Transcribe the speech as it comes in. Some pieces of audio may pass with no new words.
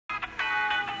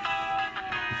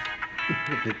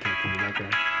Big cat in the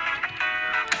background.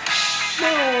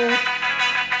 No.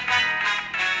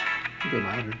 Go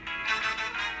louder.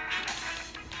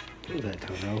 What was that,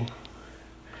 Toto?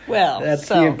 Well, that's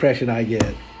the impression I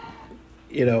get.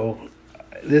 You know,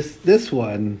 this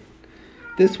one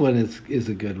is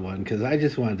a good one because I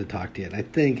just wanted to talk to you. And I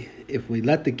think if we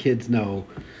let the kids know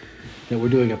that we're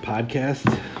doing a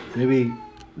podcast, maybe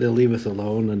they'll leave us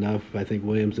alone enough. I think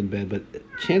William's in bed, but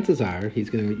chances are he's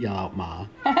going to yell out "Ma."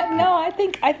 No, I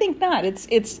think not. It's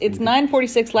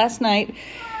 9:46 last night.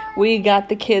 We got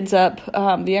the kids up,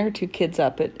 the other two kids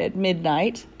up at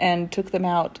midnight, and took them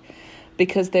out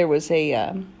because there was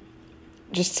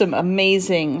just some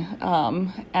amazing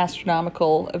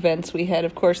astronomical events. We had,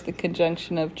 of course, the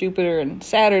conjunction of Jupiter and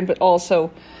Saturn, but also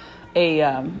a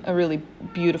really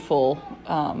beautiful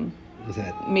was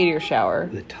that meteor shower.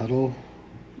 The Tuttle,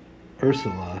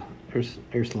 Ursula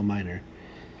Minor.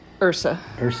 Ursa,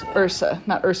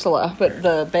 not Ursula, but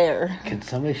the bear. Can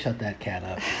somebody shut that cat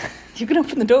up? You can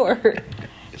open the door.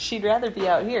 She'd rather be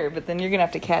out here, but then you're going to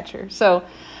have to catch her. So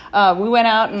we went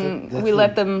out and we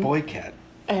let them... boy cat.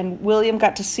 And William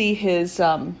got to see his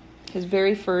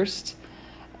very first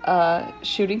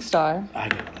shooting star. I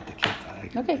gotta let the cat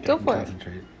out. Okay, go for it.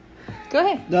 Go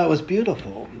ahead. No, it was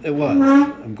beautiful. It was.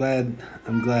 I'm glad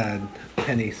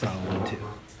Penny saw one too.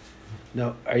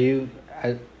 No,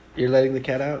 you're letting the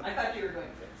cat out? I thought you were going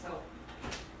to, so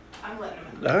I'm letting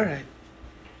him. All right.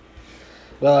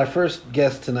 Well, our first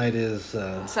guest tonight is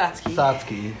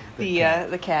Satsuki,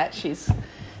 the cat.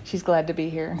 She's glad to be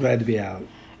here. Glad to be out.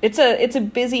 It's a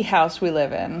busy house we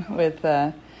live in with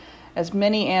as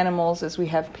many animals as we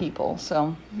have people.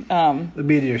 So the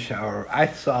meteor shower, I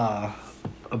saw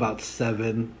about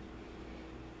 7,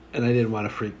 and I didn't want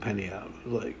to freak Penny out.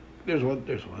 Like, there's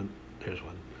one.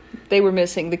 They were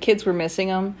missing. The kids were missing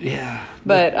them. Yeah,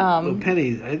 but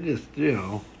Penny, I just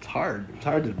it's hard. It's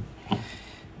hard to.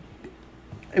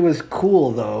 It was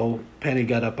cool though. Penny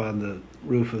got up on the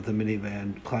roof of the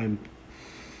minivan, climbed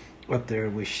up there,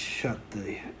 and we shut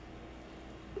the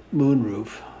moon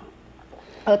roof.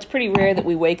 Well, it's pretty rare that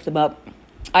we wake them up.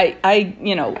 I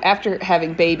after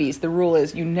having babies, the rule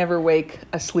is you never wake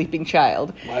a sleeping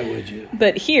child. Why would you?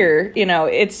 But here,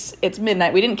 it's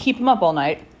midnight. We didn't keep them up all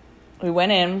night. We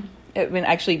went in.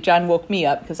 Actually, John woke me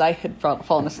up because I had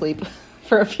fallen asleep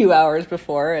for a few hours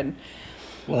before, and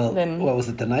then what was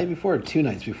it? The night before or 2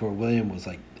 nights before? William was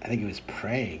like, I think he was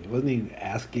praying, wasn't he?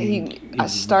 Asking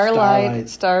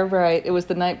starbright. It was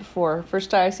the night before. First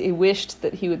time he wished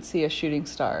that he would see a shooting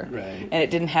star, right? And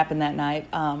it didn't happen that night.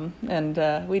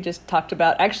 And we just talked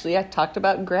about. Actually, I talked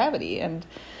about gravity, and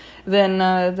then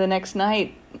the next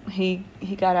night he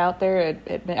got out there.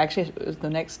 It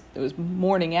was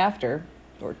morning after,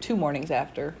 or 2 mornings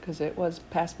after, because it was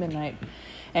past midnight,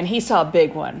 and he saw a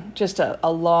big one, just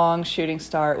a long shooting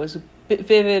star. It was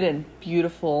vivid and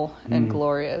beautiful and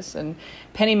glorious, and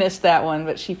Penny missed that one,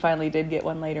 but she finally did get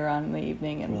one later on in the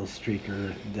evening. And a little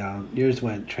streaker down. Yours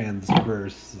went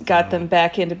transverse. Got them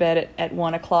back into bed at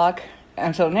 1 o'clock,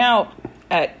 and so now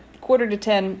at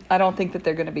 9:45, I don't think that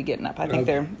they're going to be getting up. I think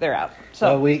they're out.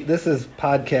 So this is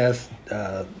podcast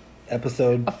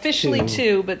episode officially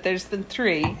 2, but there's been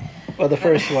 3. Well, the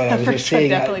first one I was the just first one seeing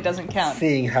definitely doesn't count.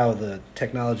 Seeing how the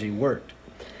technology worked.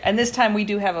 And this time we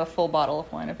do have a full bottle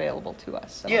of wine available to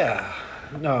us. So. Yeah,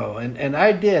 no, and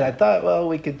I did. I thought, well,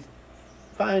 we could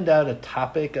find out a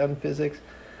topic on physics,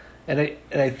 and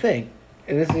I think,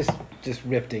 and this is just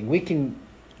riffing, we can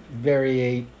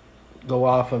go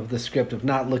off of the script of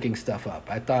not looking stuff up.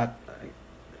 I thought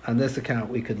on this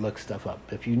account we could look stuff up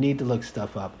if you need to look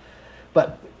stuff up.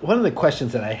 But one of the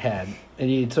questions that I had,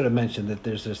 and you sort of mentioned that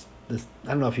there's this I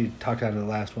don't know if you talked about it in the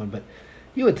last one, but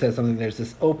you had said something. There's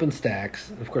this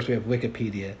OpenStax. Of course, we have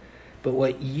Wikipedia, but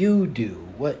what you do,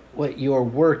 what your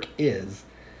work is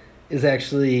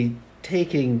actually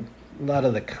taking a lot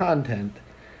of the content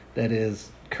that is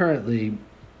currently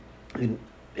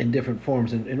in different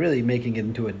forms and really making it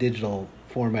into a digital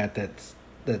format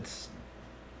that's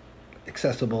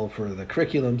accessible for the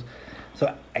curriculums.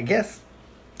 So I guess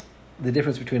the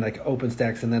difference between like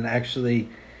OpenStax and then actually,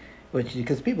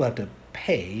 because people have to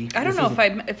pay. I don't know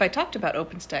if I talked about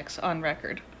OpenStax on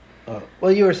record.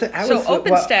 Well, you were saying.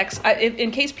 OpenStax,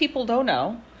 in case people don't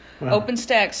know,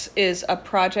 OpenStax is a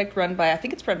project run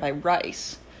by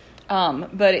Rice,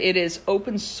 but it is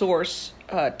open source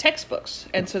textbooks,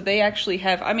 and so they actually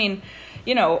have. I mean,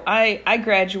 I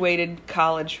graduated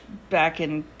college back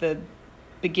in the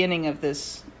beginning of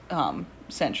this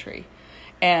century.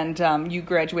 and you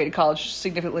graduated college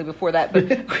significantly before that.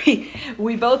 But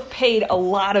we both paid a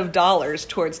lot of dollars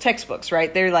towards textbooks,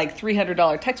 right? They're like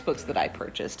 $300 textbooks that I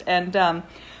purchased. And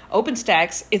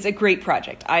OpenStax is a great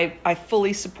project. I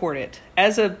fully support it.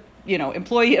 As a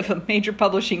employee of a major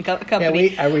publishing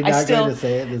company, are we not going to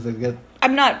say it? Is it good?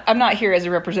 I'm not here as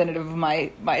a representative of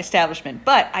my establishment,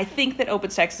 but I think that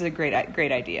OpenStax is a great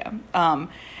idea.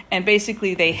 And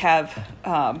basically, they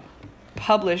have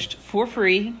published for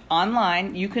free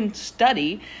online. You can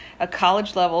study a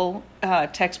college level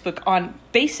textbook on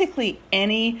basically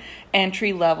any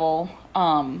entry level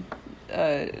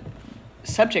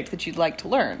subject that you'd like to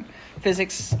learn.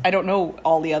 Physics, I don't know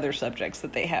all the other subjects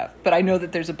that they have, but I know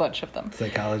that there's a bunch of them.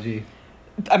 Psychology.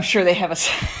 I'm sure they have a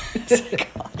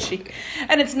psychology,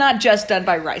 and it's not just done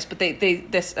by Rice, but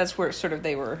that's where sort of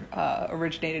they were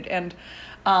originated. And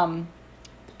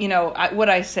what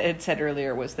I said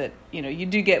earlier was that you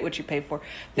do get what you pay for.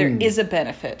 There is a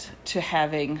benefit to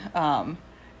having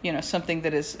something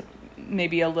that is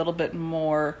maybe a little bit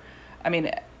more. I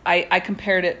mean, I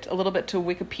compared it a little bit to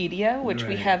Wikipedia, which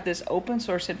we have this open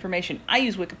source information. I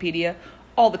use Wikipedia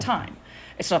all the time.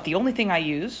 It's not the only thing I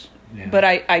use. Yeah. But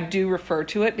I do refer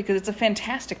to it because it's a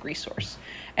fantastic resource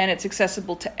and it's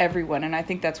accessible to everyone. And I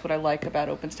think that's what I like about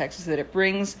OpenStax is that it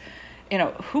brings,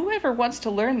 whoever wants to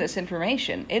learn this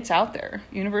information, it's out there.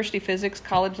 University physics,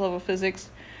 college level physics.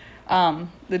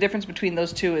 The difference between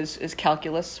those two is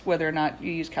calculus, whether or not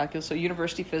you use calculus. So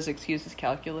university physics uses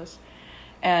calculus.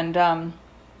 And,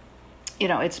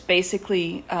 it's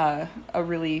basically a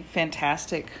really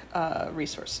fantastic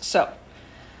resource. So,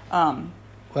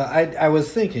 well, I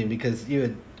was thinking because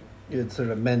you had sort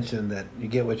of mentioned that you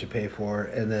get what you pay for,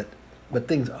 and but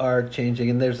things are changing,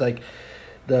 and there's like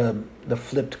the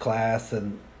flipped class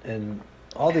and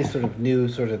all these sort of new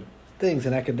sort of things,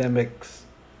 and academics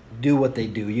do what they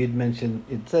do. You'd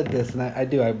said this, and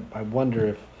I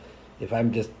wonder if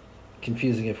I'm just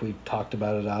confusing if we've talked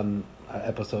about it on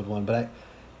episode 1, but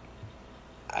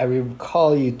I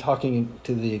recall you talking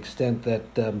to the extent that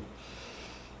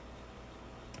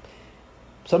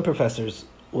some professors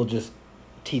will just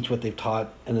teach what they've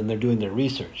taught, and then they're doing their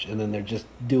research, and then they're just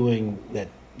doing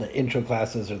the intro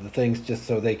classes or the things just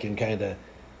so they can kind of,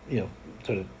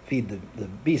 sort of feed the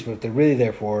beast. But what they're really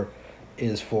there for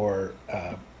is for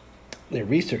their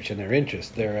research and their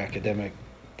interest, their academic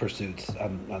pursuits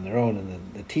on their own,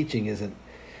 and the teaching isn't.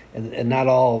 And not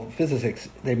all physicists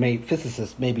may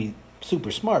be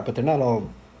super smart, but they're not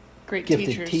all great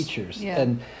gifted teachers. Yeah.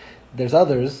 And there's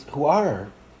others who are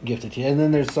gifted teachers, and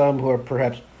then there's some who are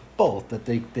perhaps both, that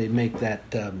they make that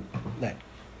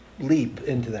leap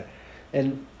into that.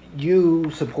 And you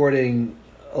supporting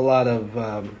a lot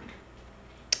of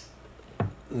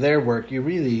their work, you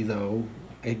really, though,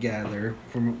 I gather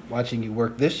from watching you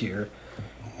work this year,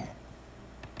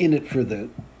 in it for the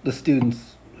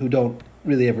students who don't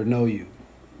really ever know you,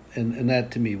 and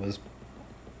that to me was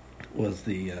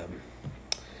the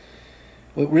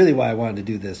really why I wanted to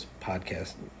do this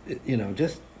podcast.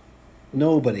 Just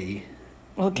nobody.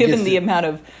 Well, given the amount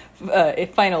of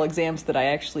final exams that I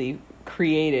actually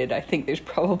created, I think there's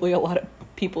probably a lot of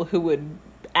people who would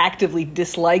actively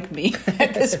dislike me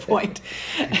at this point.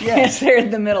 Yes, they're in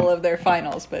the middle of their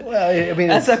finals, but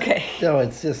that's okay. No,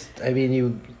 it's just,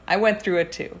 I went through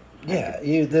it too. Yeah,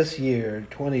 this year,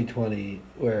 2020,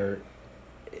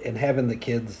 and having the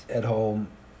kids at home,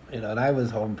 and I was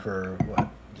home for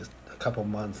just a couple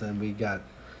months, and we got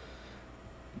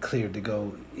cleared to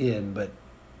go in, but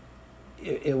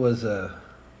it was a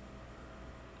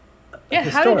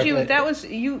how did you? That was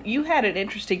you had an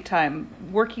interesting time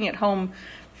working at home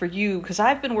for you, because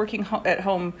I've been working at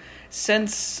home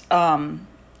since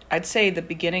I'd say the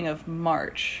beginning of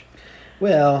March.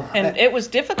 Well, it was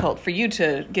difficult for you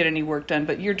to get any work done,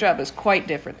 but your job is quite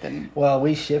different than. Well,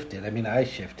 we shifted. I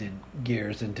shifted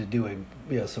gears into doing,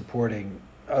 supporting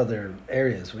other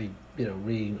areas. We,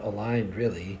 realigned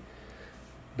really,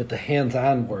 but the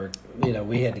hands-on work,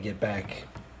 we had to get back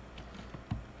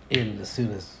in as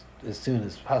soon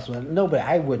as possible. Nobody,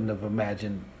 I wouldn't have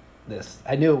imagined this.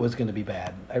 I knew it was going to be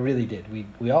bad. I really did.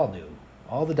 We all knew.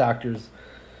 All the doctors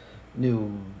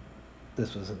knew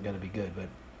this wasn't going to be good, but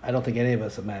I don't think any of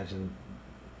us imagined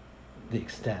the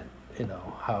extent,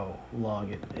 how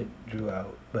long it drew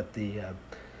out. But the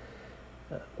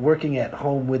working at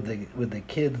home with the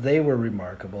kids, they were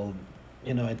remarkable.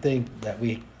 I think that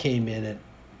we came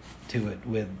to it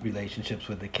with relationships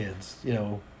with the kids.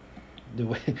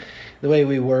 The way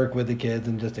we work with the kids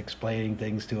and just explaining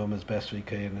things to them as best we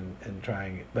can and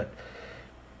trying it. But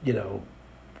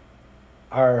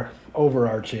our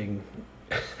overarching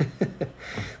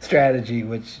strategy,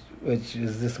 which which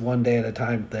is this one day at a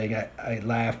time thing. I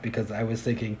laughed because I was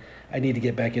thinking I need to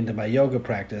get back into my yoga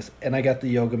practice, and I got the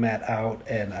yoga mat out,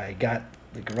 and I got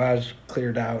the garage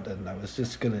cleared out, and I was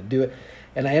just going to do it.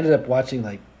 And I ended up watching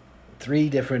like 3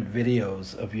 different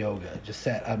videos of yoga, just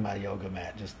sat on my yoga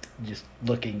mat, just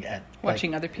looking at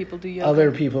watching like, other people do yoga.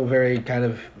 Other people, very kind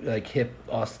of like hip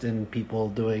Austin people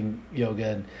doing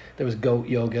yoga, and there was goat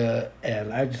yoga,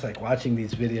 and I just like watching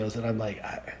these videos, and I'm like,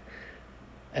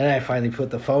 and I finally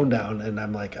put the phone down, and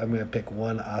I'm like, I'm going to pick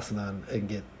one asana and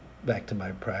get back to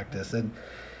my practice, and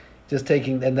just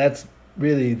taking, and that's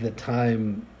really the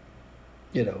time,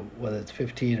 you know, whether it's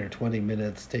 15 or 20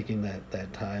 minutes, taking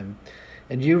that time.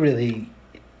 And you really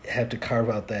have to carve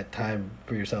out that time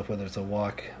for yourself, whether it's a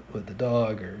walk with the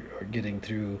dog or getting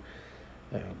through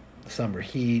summer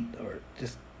heat, or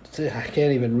just, I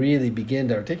can't even really begin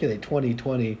to articulate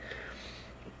 2020.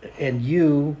 And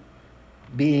you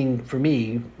being, for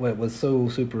me, what was so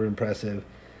super impressive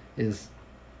is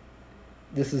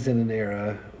this is in an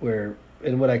era where,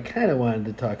 and what I kind of wanted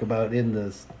to talk about in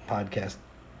this podcast,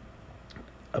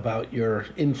 about your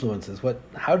influences.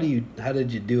 How did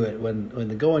you do it when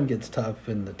the going gets tough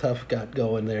and the tough got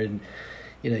going there, and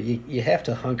you know you have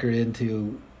to hunker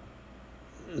into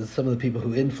some of the people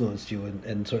who influenced you,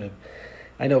 and sort of,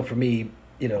 I know for me,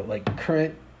 you know, like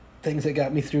current things that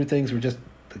got me through things were just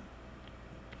the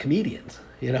comedians,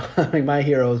 you know. I mean, my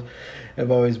heroes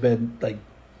have always been like,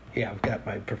 yeah, I've got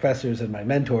my professors and my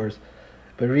mentors.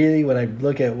 But really, when I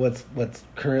look at what's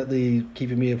currently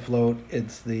keeping me afloat,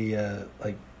 it's the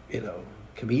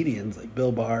comedians like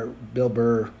Bill Burr.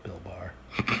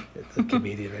 It's a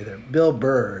comedian right there. Bill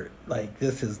Burr, like,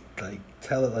 this is like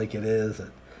Tell It Like It Is,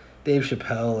 and Dave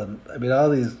Chappelle, and I mean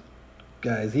all these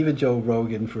guys. Even Joe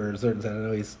Rogan, for a certain sense. I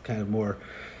know he's kind of more,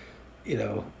 you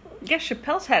know. Yeah,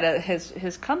 Chappelle's had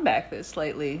his comeback this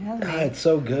lately, hasn't he? It's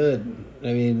so good.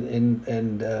 I mean,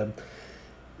 and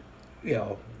you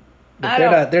know.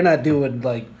 But they're not doing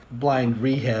like blind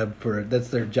rehab that's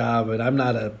their job, and I'm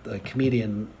not a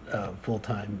comedian full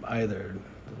time either.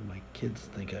 My kids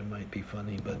think I might be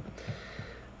funny, but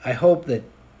I hope that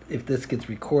if this gets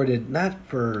recorded, not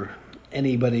for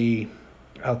anybody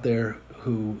out there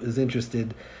who is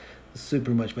interested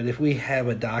super much, but if we have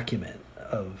a document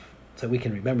so we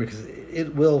can remember, because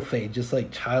it will fade, just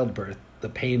like childbirth, the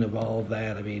pain of all of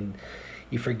that. I mean,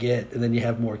 you forget, and then you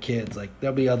have more kids. Like,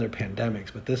 there'll be other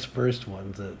pandemics, but this first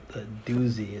one's a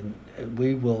doozy, and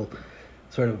we will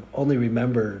sort of only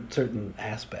remember certain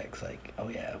aspects, like, oh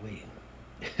yeah,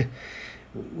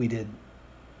 we did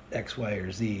X, Y,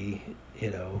 or Z,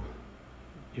 you know,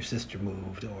 your sister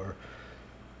moved, or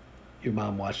your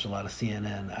mom watched a lot of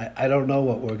CNN. I don't know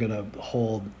what we're gonna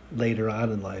hold later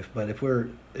on in life, but if we're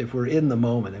in the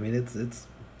moment, I mean, it's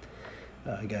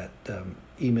I got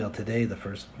email today. The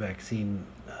first vaccine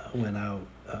went out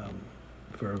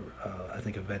for I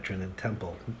think a veteran in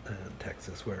Temple,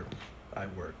 Texas, where I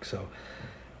work. So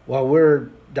while we're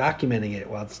documenting it,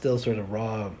 while it's still sort of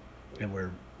raw and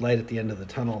we're light at the end of the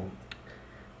tunnel,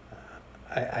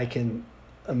 I can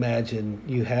imagine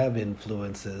you have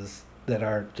influences that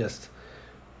are just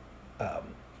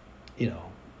you know,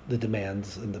 the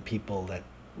demands and the people that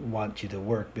want you to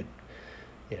work, but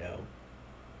you know,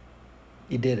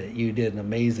 you did it. You did an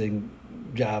amazing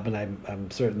job, and I'm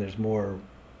certain there's more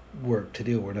work to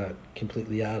do. We're not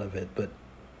completely out of it, but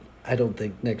I don't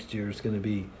think next year is going to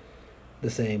be the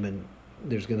same, and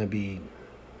there's going to be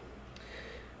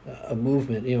a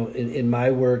movement. You know, in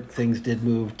my work, things did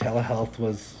move. Telehealth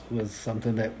was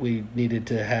something that we needed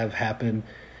to have happen,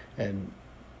 and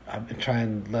I've been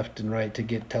trying left and right to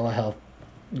get telehealth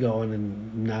going,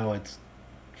 and now it's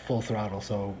full throttle.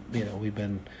 So, you know, we've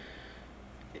been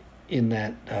in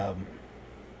that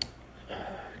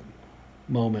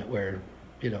moment where,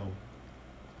 you know,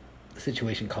 the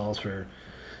situation calls for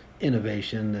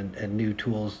innovation and new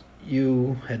tools.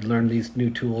 You had learned these new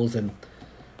tools, and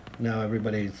now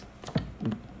everybody's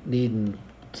needing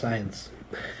science.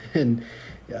 And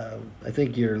I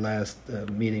think your last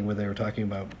meeting where they were talking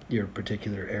about your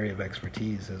particular area of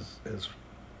expertise as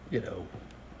you know,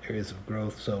 areas of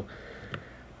growth. So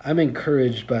I'm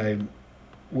encouraged by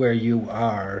where you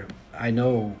are. I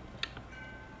know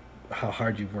how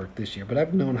hard you've worked this year, but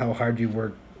I've known how hard you've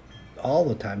worked all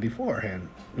the time beforehand,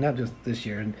 not just this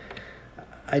year. And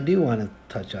I do want to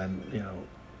touch on, you know,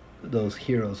 those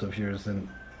heroes of yours, and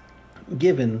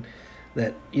given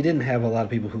that you didn't have a lot of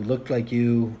people who looked like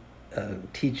you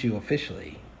teach you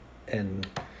officially, and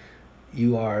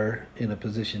you are in a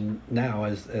position now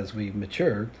as we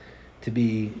mature to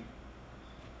be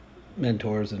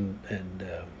mentors and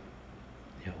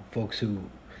you know, folks who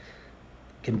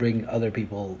can bring other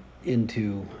people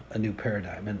into a new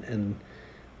paradigm. And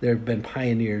there have been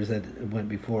pioneers that went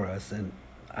before us, and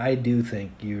I do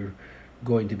think you're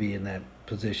going to be in that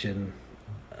position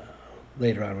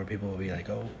later on where people will be like,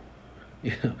 oh,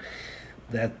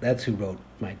 that's who wrote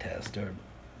my test, or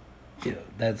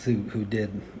that's who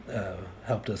did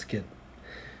helped us get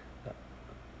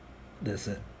this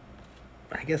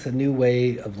I guess a new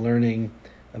way of learning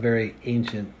a very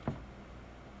ancient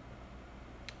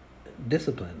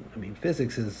discipline. I mean,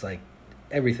 physics is like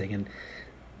everything, and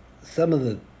some of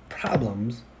the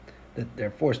problems that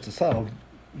they're forced to solve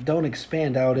don't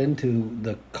expand out into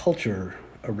the culture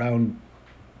around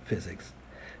physics.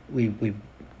 We've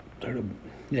sort of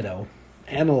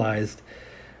analyzed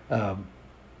the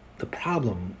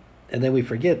problem, and then we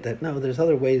forget that no, there's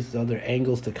other ways, other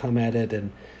angles to come at it,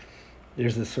 and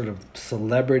there's this sort of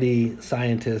celebrity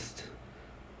scientist,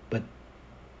 but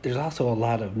there's also a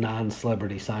lot of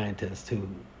non-celebrity scientists who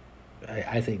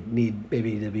I think need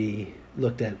maybe to be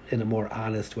looked at in a more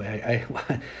honest way.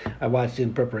 I watched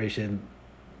in preparation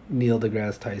Neil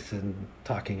deGrasse Tyson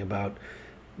talking about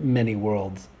many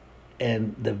worlds,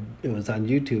 and it was on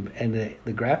YouTube, and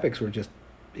the graphics were just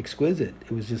exquisite.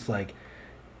 It was just like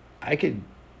I could,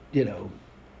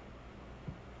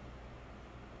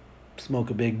 smoke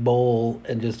a big bowl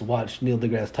and just watch Neil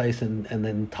deGrasse Tyson and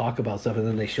then talk about stuff, and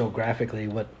then they show graphically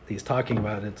what he's talking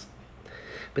about.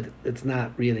 But it's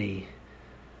not really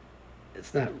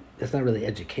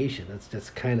education. It's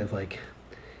just kind of like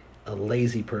a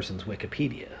lazy person's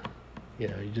Wikipedia.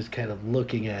 You're just kind of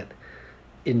looking at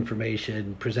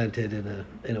information presented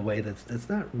in a way that's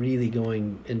not really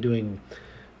going and doing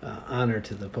honor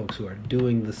to the folks who are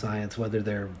doing the science, whether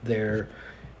they're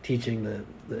teaching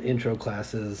the intro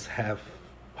classes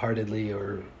half-heartedly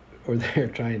or they're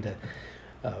trying to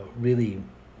really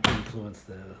influence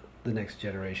the next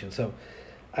generation. So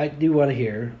I do want to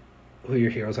hear who your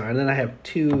heroes are, and then I have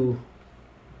two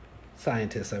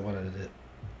scientists I wanted to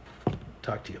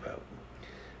talk to you about.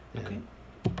 And okay.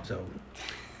 So,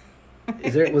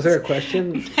 was there a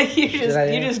question? you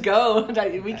just go.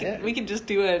 We can just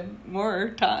do it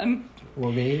more time.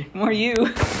 More me? More you.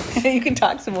 You can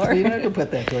talk some more. You don't have to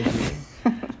put that towards me.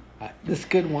 This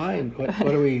good wine. What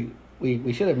are we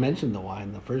should have mentioned the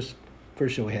wine. The first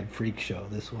show we had Freak Show.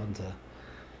 This one's a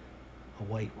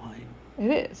white wine.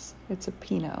 It is. It's a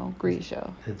Pinot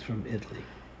Grigio. It's from Italy.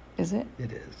 Is it?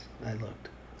 It is. I looked.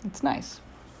 It's nice.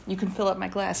 You can fill up my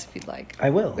glass if you'd like. I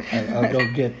will. I'll go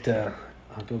get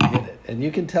it, and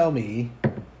you can tell me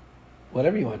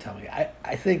whatever you want to tell me.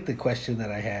 I think the question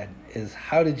that I had is,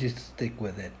 how did you stick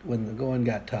with it when the going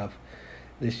got tough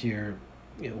this year?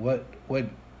 Where'd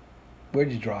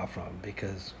you draw from?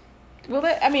 Because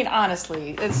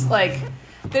honestly, it's like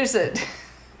there's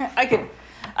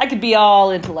I could be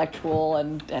all intellectual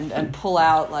and pull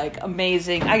out like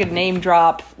amazing. I could name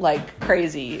drop like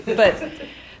crazy, but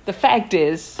the fact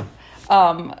is,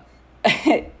 and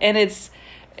it's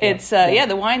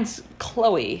the wine's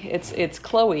Chloe. It's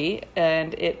Chloe,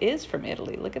 and it is from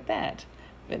Italy. Look at that,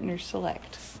 Vintner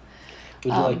Select.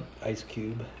 Would you like ice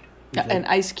cube? An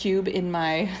ice cube in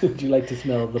my. Would you like to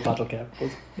smell the bottle cap?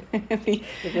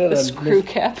 the screw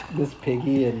cap. Miss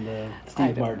Piggy and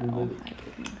Steve Martin.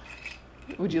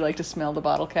 Would you like to smell the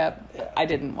bottle cap? Yeah. I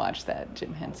didn't watch that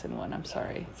Jim Henson one. I'm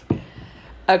sorry.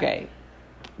 Okay,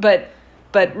 but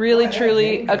really,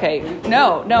 truly, okay.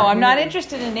 No, I'm not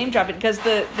interested in name dropping because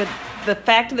the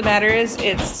fact of the matter is,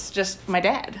 it's just my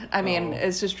dad. I mean,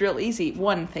 It's just real easy.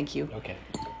 One, thank you. Okay.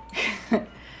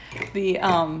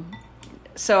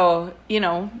 So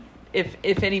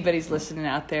if anybody's listening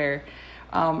out there,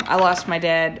 I lost my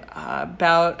dad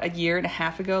about a year and a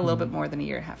half ago, a little bit more than a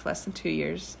year and a half, less than 2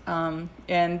 years, and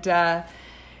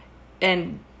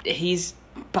he's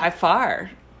by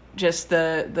far just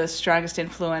the strongest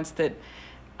influence that.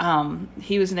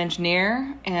 He was an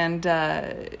engineer, and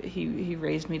he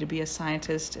raised me to be a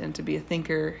scientist and to be a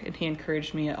thinker, and he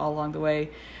encouraged me all along the way.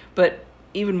 But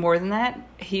even more than that,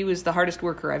 he was the hardest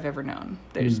worker I've ever known.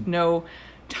 There's no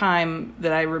time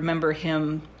that I remember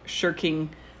him shirking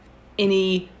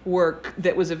any work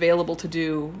that was available to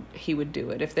do. He would do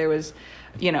it. If there was,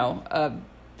 a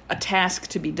task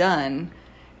to be done,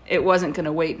 it wasn't going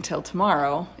to wait until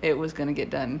tomorrow. It was going to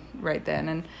get done right then,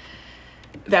 and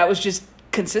that was just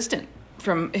consistent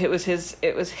it was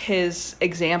his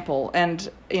example. And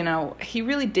he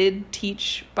really did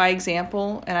teach by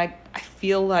example, and I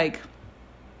feel like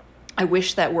I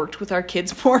wish that worked with our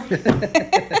kids more.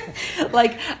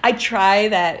 Like I try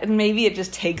that, and maybe it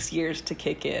just takes years to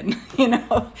kick in,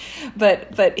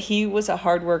 but he was a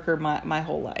hard worker my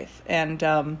whole life, and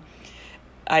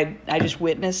I just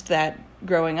witnessed that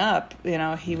growing up.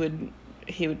 He would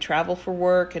he would travel for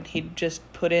work, and he'd just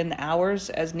put in the hours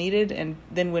as needed. And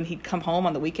then when he'd come home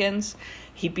on the weekends,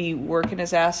 he'd be working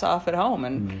his ass off at home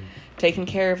and taking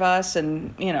care of us,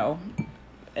 and, you know,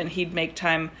 and he'd make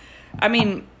time. I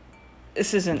mean,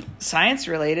 this isn't science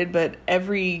related, but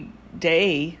every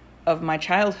day of my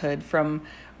childhood, from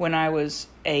when I was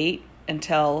 8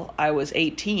 until I was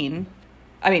 18,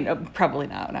 I mean, probably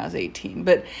not when I was 18,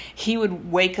 but he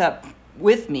would wake up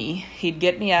with me. He'd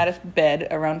get me out of bed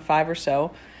around 5 or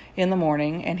so in the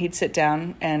morning, and he'd sit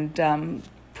down and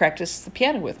practice the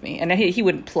piano with me. And he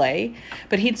wouldn't play,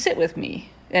 but he'd sit with me,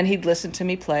 and he'd listen to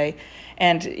me play.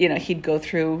 And, you know, he'd go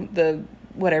through the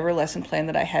whatever lesson plan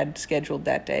that I had scheduled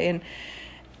that day.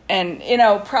 And you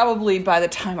know, probably by the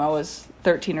time I was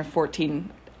 13 or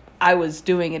 14, I was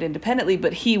doing it independently,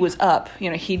 but he was up. You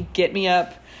know, he'd get me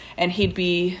up, and he'd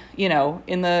be, you know,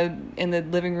 in the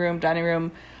living room, dining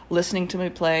room, listening to me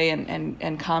play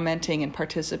and commenting and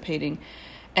participating.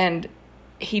 And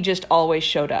he just always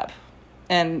showed up.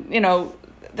 And, you know,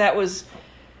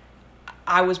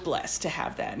 I was blessed to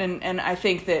have that. And I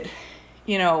think that,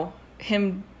 you know,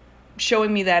 him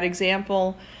showing me that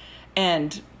example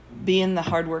and being the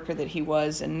hard worker that he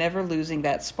was, and never losing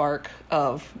that spark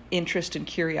of interest and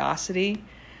curiosity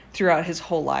throughout his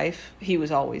whole life. He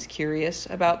was always curious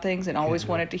about things and always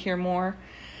wanted to hear more.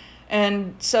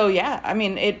 And so, yeah, I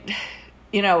mean,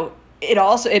 it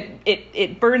also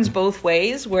burns both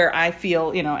ways, where I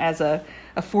feel, you know, as a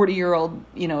 40-year-old,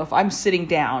 you know, if I'm sitting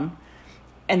down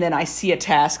and then I see a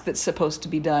task that's supposed to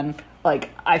be done,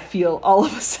 like, I feel all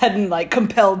of a sudden like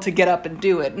compelled to get up and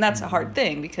do it. And that's a hard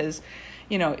thing, because,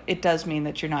 you know, it does mean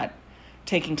that you're not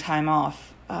taking time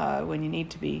off when you need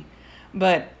to be.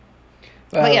 But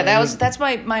yeah, that's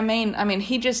my main. I mean,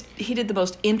 he did the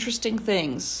most interesting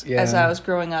things as I was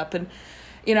growing up, and,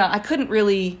 you know,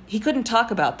 he couldn't talk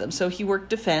about them. So he worked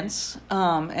defense,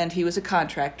 and he was a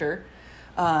contractor,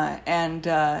 and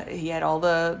he had all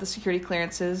the security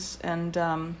clearances. And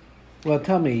well,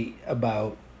 tell me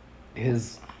about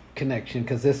his connection,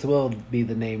 because this will be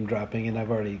the name dropping, and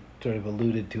I've already sort of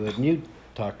alluded to it, and you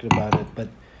talked about it, but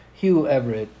Hugh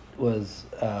Everett was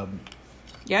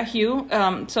Hugh.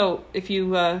 So if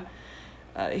you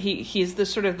he's the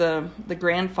sort of the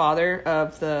grandfather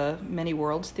of the many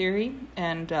worlds theory,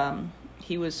 and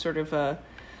he was sort of a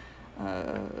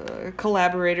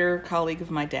collaborator, colleague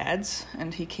of my dad's,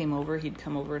 and he'd come over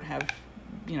and have,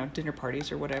 you know, dinner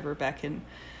parties or whatever back in,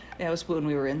 it was when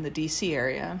we were in the DC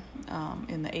area,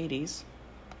 in the 80s.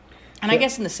 And I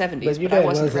guess in the 70s, but I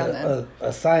wasn't around then.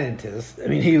 A scientist. I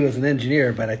mean, he was an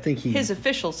engineer, but I think his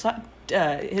official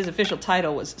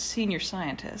title was senior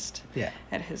scientist. Yeah.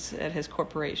 At his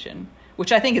corporation,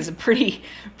 which I think is a pretty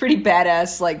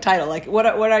badass like title. Like, what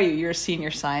are you? You're a senior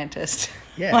scientist.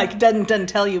 Yeah. Like, doesn't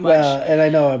tell you much. Well, and I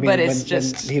know. I mean, but when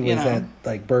he was at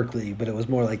like Berkeley, but it was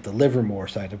more like the Livermore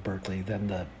side of Berkeley than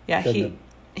the. Yeah,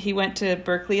 he went to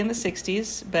Berkeley in the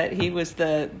 60s, but he was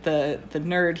the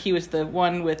nerd. He was the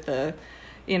one with the,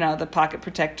 you know, the pocket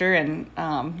protector,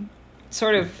 and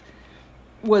sort of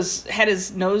had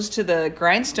his nose to the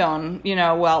grindstone, you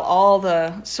know, while all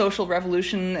the social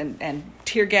revolution and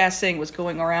tear gassing was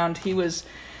going around. He was,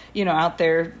 you know, out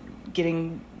there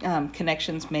getting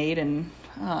connections made and,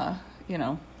 you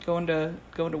know, going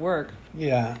to work.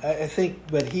 Yeah, I think,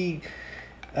 but he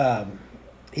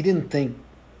didn't think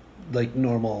like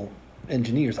normal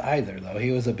engineers either, though.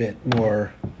 He was a bit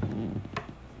more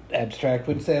abstract,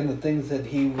 would say, and the things that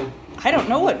he would. I don't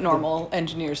know what normal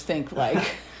engineers think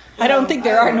like. I don't think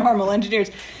there are normal engineers.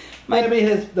 I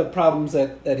mean, the problems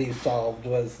that he solved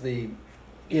was the,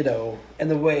 you know,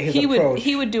 and the way his approach.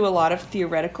 He would do a lot of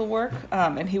theoretical work,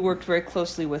 and he worked very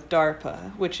closely with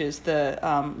DARPA, which is the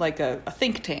like a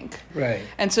think tank. Right.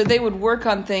 And so they would work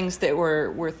on things that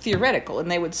were theoretical, and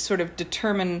they would sort of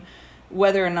determine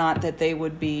whether or not that they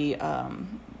would be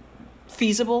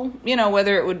feasible, you know,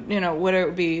 whether it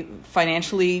would be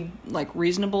financially like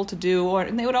reasonable to do,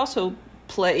 and they would also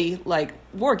play like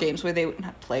war games where they would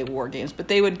not play war games, but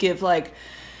they would give like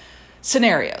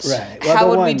scenarios. Right. Well, how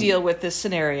would we deal with this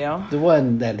scenario? The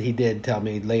one that he did tell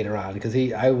me later on, because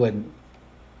I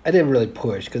didn't really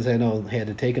push, because I know he had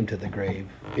to take him to the grave,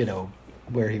 you know,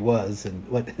 where he was and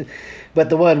what, but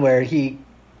the one where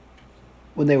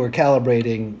when they were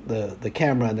calibrating the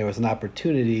camera, and there was an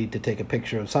opportunity to take a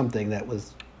picture of something that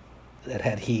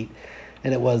had heat,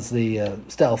 and it was the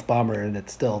stealth bomber, and it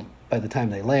still, by the time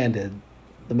they landed,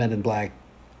 the men in black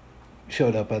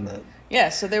showed up on the. Yeah,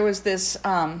 so there was this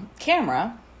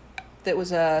camera that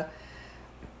was a.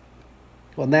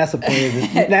 Well, NASA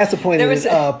pointed it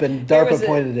up, and DARPA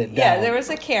pointed it down. Yeah, there was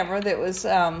a camera that was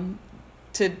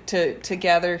to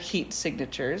gather heat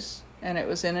signatures, and it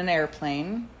was in an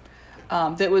airplane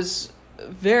that was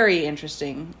very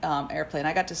interesting airplane.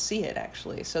 I got to see it,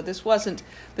 actually. So this was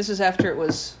after it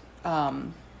was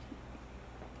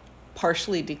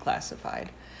partially declassified.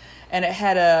 And it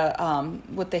had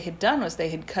what they had done was they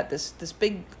had cut this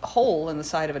big hole in the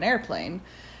side of an airplane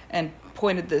and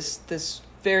pointed this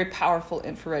very powerful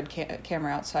infrared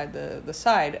camera outside the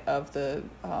side of the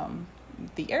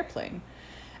airplane.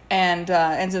 And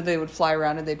so they would fly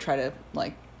around and they'd try to,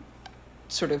 like,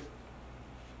 sort of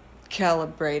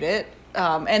calibrate it.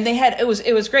 And it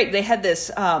was great. They had this,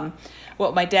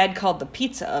 what my dad called the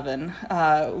pizza oven,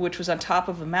 which was on top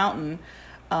of a mountain,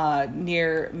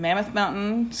 near Mammoth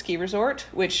Mountain Ski Resort,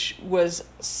 which was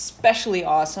especially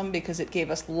awesome because it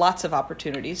gave us lots of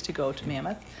opportunities to go to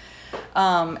Mammoth.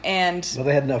 Well,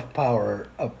 they had enough power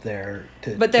up there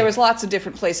but there was lots of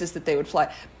different places that they would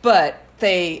fly. But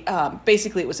they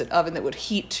basically, it was an oven that would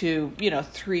heat to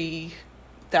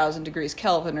 3,000 degrees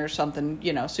Kelvin or something,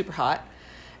 super hot,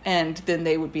 and then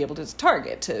they would be able to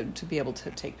target to be able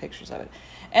to take pictures of it.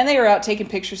 And they were out taking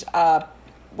pictures.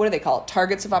 What do they call it?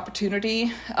 Targets of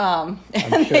opportunity. And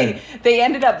sure. they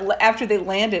ended up, after they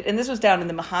landed, and this was down in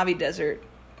the Mojave Desert.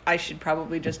 I should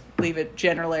probably just leave it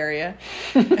general area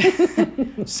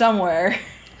somewhere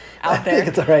out there. I think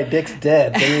it's all right. Dick's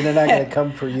dead. I mean, they're not going to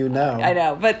come for you now. I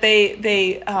know, but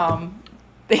they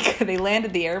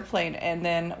landed the airplane and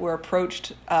then were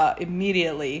approached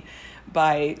immediately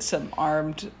by some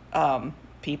armed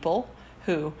people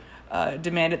who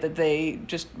demanded that they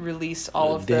just release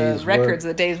all of the records,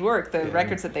 the day's work,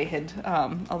 records that they had,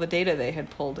 all the data they had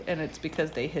pulled. And it's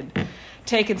because they had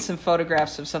taken some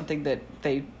photographs of something that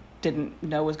they didn't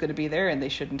know was going to be there and they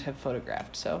shouldn't have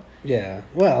photographed. So yeah,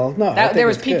 well, no, there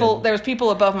was people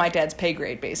above my dad's pay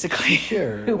grade, basically.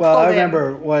 Sure. Well, I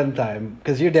remember one time,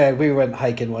 because your dad, we went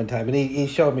hiking one time, and he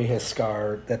showed me his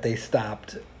scar that they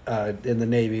stopped in the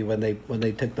Navy when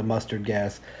they took the mustard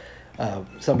gas.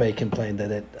 Somebody complained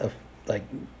that it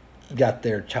got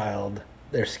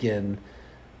their skin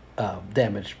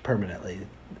damaged permanently.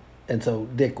 And so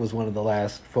Dick was one of the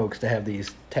last folks to have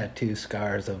these tattoo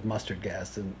scars of mustard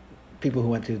gas. And people who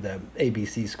went to the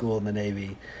ABC school in the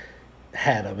Navy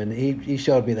had them. And he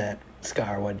showed me that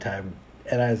scar one time.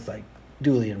 And I was like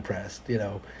duly impressed,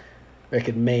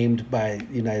 reckon maimed by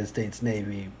the United States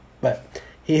Navy. But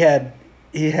he had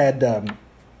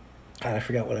God, I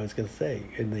forgot what I was going to say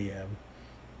in the...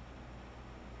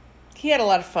 He had a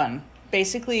lot of fun.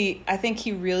 Basically, I think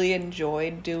he really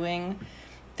enjoyed doing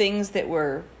things that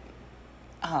were,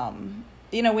 when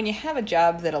you have a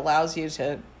job that allows you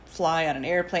to fly on an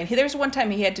airplane. There was one time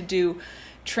he had to do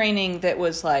training that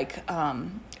was like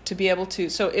to be able to.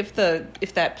 So if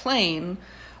that plane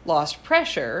lost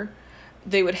pressure,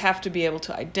 they would have to be able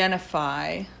to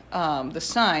identify the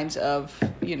signs of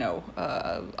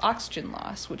oxygen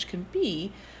loss, which can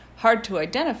be hard to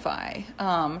identify.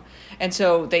 And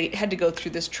so they had to go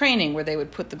through this training where they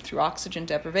would put them through oxygen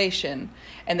deprivation,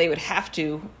 and they would have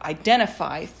to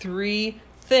identify 3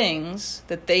 things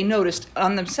that they noticed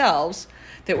on themselves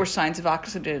that were signs of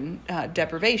oxygen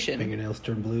deprivation. Fingernails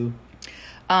turn blue.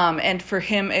 And for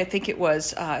him, I think it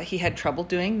was he had trouble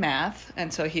doing math,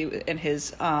 and so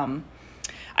his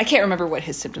I can't remember what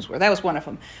his symptoms were. That was one of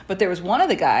them. But there was one of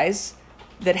the guys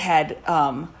that had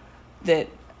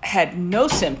no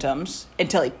symptoms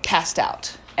until he passed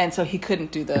out. And so he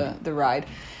couldn't do the ride.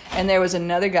 And there was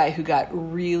another guy who got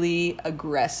really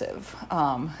aggressive,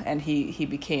 and he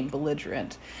became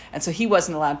belligerent. And so he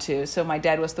wasn't allowed to. So my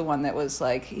dad was the one that was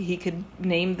like, he could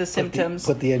name the symptoms.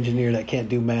 Put the engineer that can't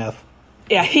do math.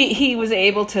 Yeah, he was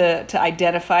able to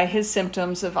identify his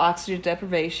symptoms of oxygen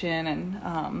deprivation.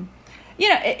 And,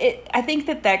 I think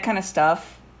that kind of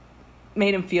stuff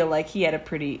made him feel like he had a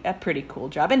pretty cool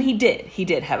job. And he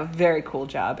did have a very cool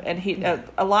job. And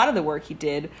a lot of the work he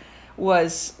did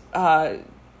was...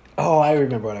 I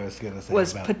remember what I was going to say.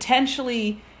 Was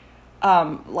potentially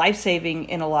life-saving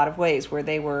in a lot of ways, where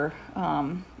they were,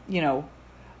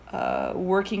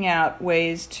 working out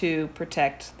ways to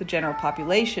protect the general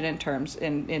population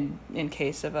in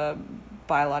case of a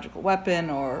biological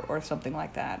weapon or something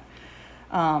like that.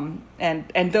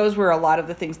 And those were a lot of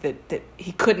the things that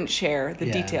he couldn't share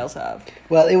the details of.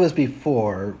 Well, it was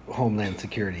before Homeland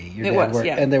Security.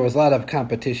 And there was a lot of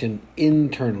competition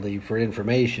internally for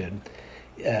information.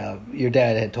 Your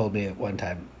dad had told me at one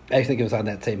time, I think it was on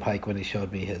that same hike when he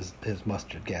showed me his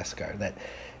mustard gas scar, that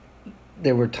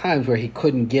there were times where he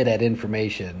couldn't get at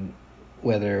information,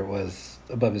 whether it was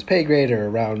above his pay grade or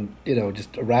around,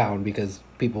 just around, because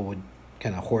people would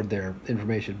kind of hoard their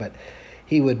information. But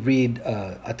he would read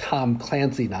a Tom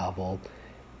Clancy novel.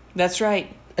 That's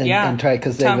right. and try,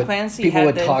 because people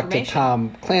would talk to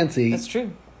Tom Clancy. That's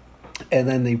true. And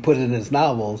then they put it in his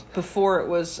novels before it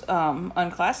was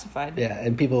unclassified. Yeah,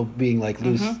 and people being like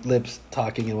loose lips,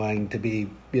 talking and wanting to be,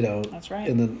 that's right.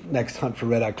 In the next Hunt for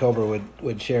Red October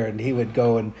would share, and he would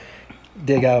go and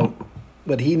dig out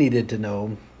what he needed to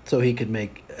know so he could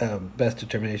make best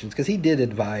determinations. Because he did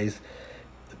advise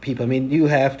people. I mean, you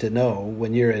have to know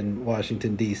when you're in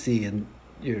Washington D.C. and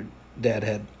your dad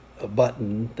had a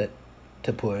button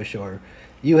to push, or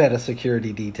you had a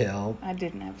security detail. I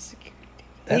didn't have a security.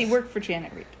 He worked for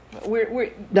Janet Reed.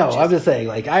 I'm just saying,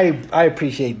 like, I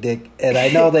appreciate Dick, and I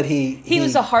know that he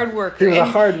was a hard worker. He was a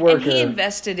hard worker. And he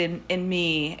invested in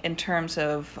me in terms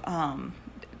of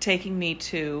taking me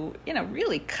to,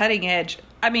 really cutting edge.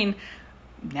 I mean,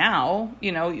 now,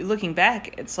 looking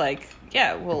back, it's like,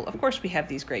 yeah, well, of course we have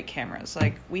these great cameras.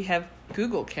 Like, we have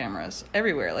Google cameras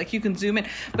everywhere. Like, you can zoom in.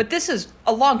 But this is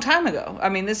a long time ago. I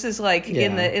mean, this is like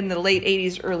in the late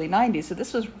 80s, early 90s. So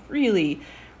this was really,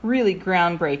 really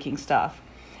groundbreaking stuff.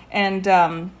 And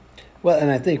and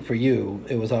I think for you,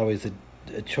 it was always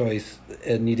a choice,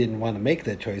 and you didn't want to make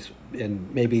that choice.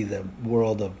 And maybe the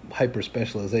world of hyper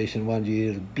specialization wanted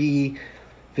you to be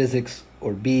physics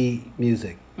or be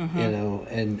music,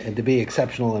 and to be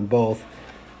exceptional in both.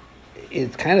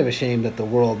 It's kind of a shame that the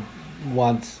world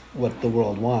wants what the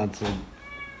world wants. And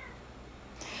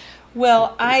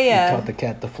well, you taught the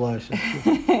cat to flush.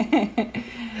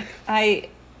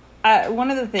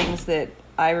 One of the things that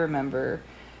I remember,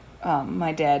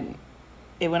 my dad,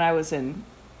 when I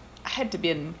had to be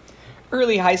in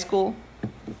early high school,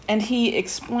 and he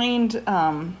explained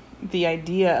the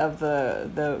idea of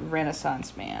the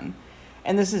Renaissance man,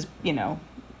 and this is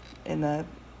in the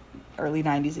early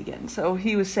 90s again. So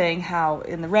he was saying how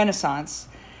in the Renaissance,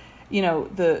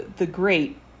 the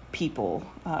great people,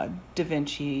 Da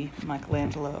Vinci,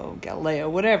 Michelangelo, Galileo,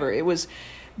 whatever, it was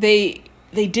they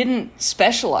didn't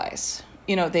specialize.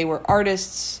 They were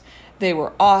artists, they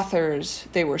were authors,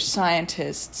 they were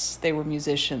scientists, they were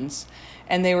musicians,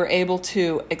 and they were able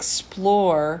to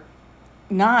explore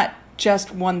not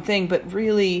just one thing, but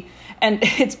really, and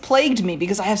it's plagued me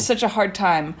because I have such a hard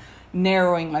time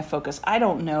narrowing my focus. I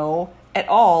don't know at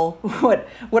all what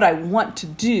I want to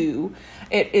do.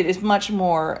 It is much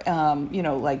more,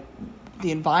 like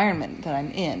the environment that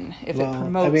I'm in. If it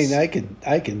promotes, I mean,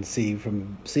 I can see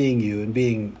from seeing you and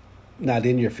being not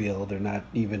in your field or not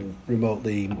even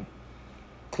remotely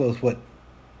close, what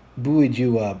buoyed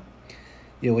you up.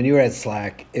 When you were at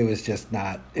SLAC, it was just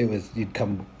not. It was, you'd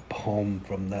come home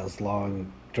from those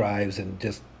long drives and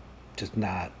just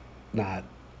not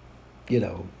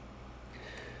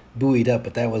buoyed up,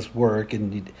 but that was work.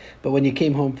 But when you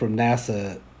came home from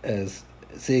NASA, as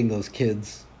seeing those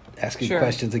kids asking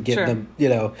questions and getting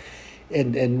them,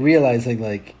 and realizing,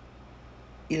 like,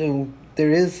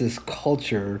 there is this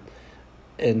culture,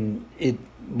 and it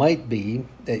might be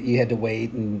that you had to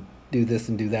wait and do this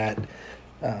and do that,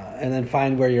 and then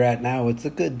find where you're at now. It's a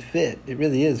good fit. It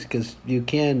really is, because you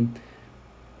can,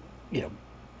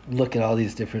 look at all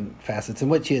these different facets. And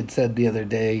what you had said the other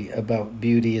day about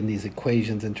beauty and these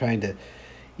equations and trying to,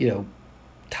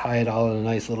 tie it all in a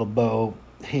nice little bow.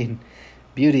 I mean,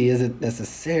 beauty isn't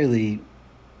necessarily,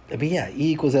 E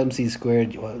equals MC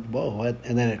squared. Whoa, what?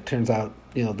 And then it turns out,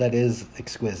 that is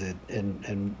exquisite.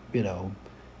 And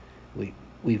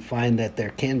we find that there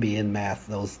can be in math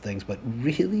those things, but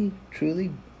really,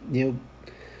 truly, the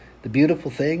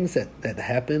beautiful things that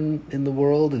happen in the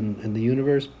world and in the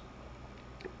universe,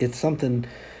 it's something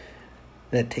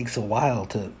that takes a while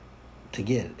to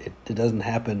get. It doesn't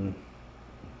happen,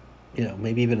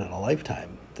 maybe even in a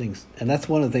lifetime. And that's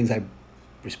one of the things I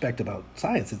respect about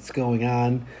science. It's going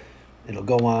on, it'll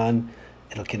go on,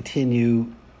 it'll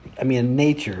continue. I mean, in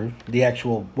nature, the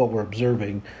actual, what we're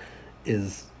observing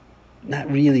is not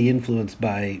really influenced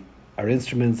by our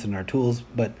instruments and our tools,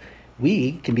 but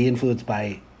we can be influenced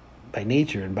by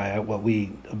nature and by what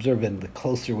we observe, and the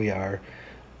closer we are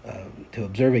to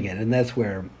observing it. And that's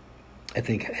where I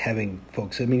think having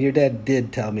folks, your dad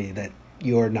did tell me that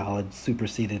your knowledge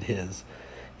superseded his.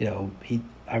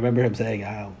 I remember him saying,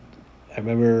 I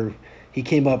remember he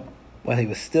came up while he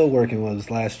was still working one of his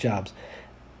last jobs,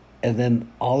 and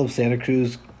then all of Santa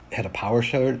Cruz had a power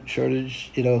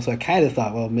shortage, so I kind of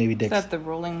thought, well, maybe Dick's... Is that the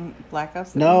rolling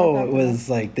blackouts? No, it was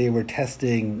like they were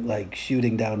testing, like,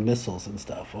 shooting down missiles and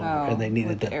stuff. And they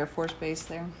needed the Air Force Base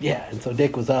there. Yeah, and so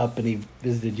Dick was up and he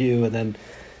visited you, and then,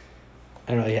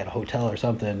 I don't know, he had a hotel or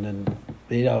something, and,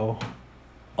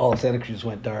 all of Santa Cruz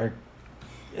went dark.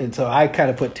 And so I kind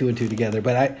of put two and two together,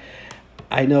 but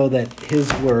I know that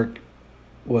his work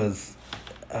was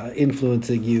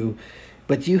influencing you,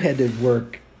 but you had to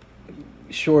work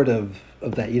short of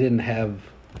of that. You didn't have,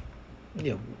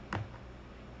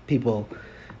 people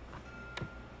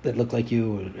that looked like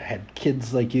you, or had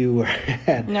kids like you, or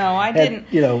had No, I didn't.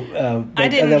 I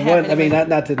didn't have I mean, anyone-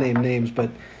 not to name names, but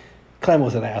Clem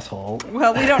was an asshole.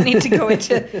 Well, we don't need to go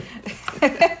into.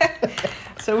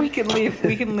 So we can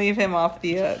leave him off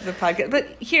the podcast.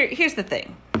 But here's the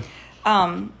thing.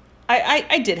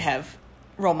 I did have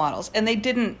role models, and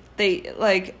if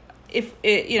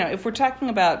we're talking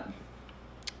about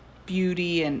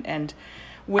beauty and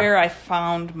where I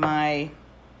found my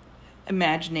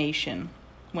imagination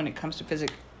when it comes to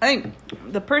physics, I think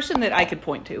the person that I could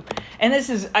point to, and this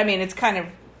is, I mean, it's kind of,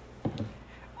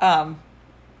 I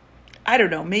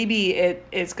don't know, maybe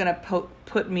it's going to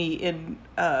put me in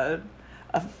a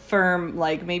firm,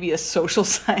 like maybe a social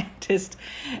scientist,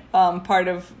 part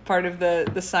of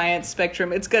the science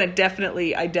spectrum. It's going to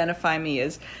definitely identify me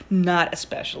as not a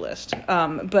specialist.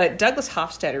 But Douglas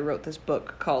Hofstadter wrote this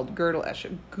book called Gödel,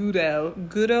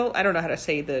 I don't know how to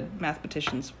say the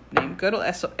mathematician's name, Gödel,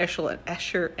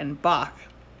 Escher, and Bach.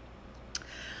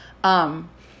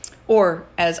 Or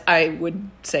as I would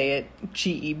say it,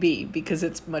 GEB, because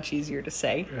it's much easier to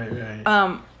say.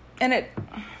 Right. And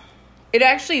it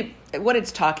actually, what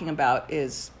it's talking about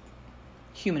is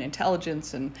human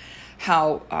intelligence and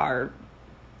how our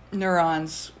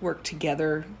neurons work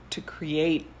together to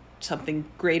create something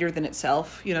greater than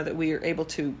itself, that we are able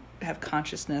to have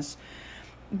consciousness.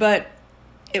 But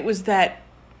it was that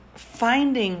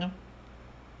first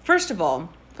of all,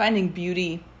 finding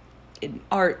beauty in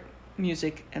art,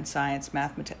 music, and science,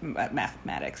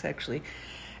 mathematics actually,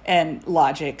 and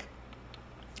logic.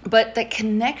 But that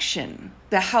connection,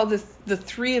 how the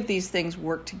three of these things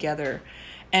work together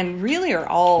and really are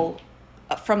all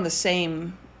from the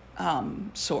same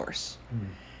source.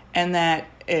 And that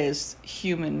is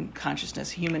human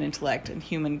consciousness, human intellect, and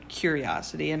human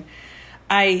curiosity. And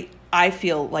I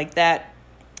feel like that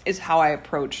is how I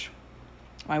approach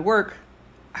my work,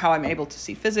 how I'm able to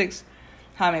see physics,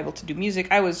 how I'm able to do music.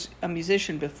 I was a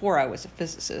musician before I was a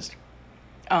physicist.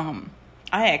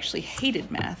 I actually hated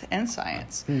math and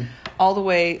science all the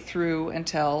way through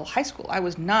until high school. I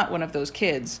was not one of those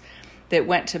kids that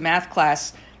went to math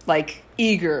class like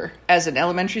eager as an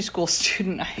elementary school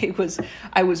student.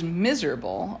 I was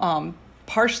miserable,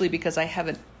 partially because I have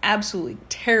an absolutely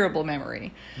terrible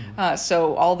memory.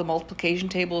 So all the multiplication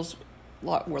tables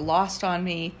were lost on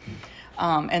me.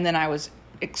 And then I was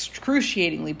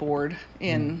excruciatingly bored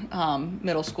in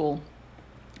middle school.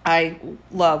 I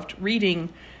loved reading,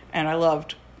 and I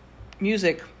loved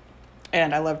music,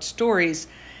 and I loved stories,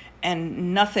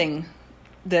 and nothing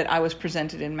that I was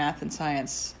presented in math and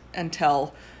science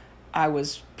until I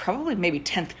was probably maybe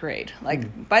 10th grade.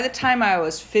 Like by the time I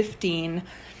was 15,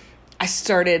 I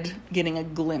started getting a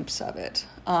glimpse of it.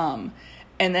 And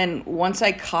then once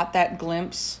I caught that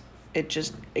glimpse, it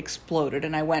just exploded.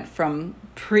 And I went from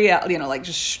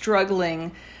just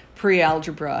struggling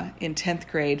pre-algebra in 10th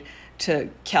grade to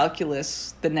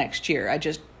calculus the next year. I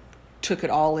just took it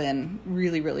all in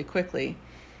really, really quickly.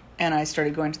 And I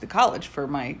started going to the college for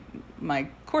my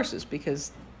courses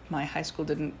because my high school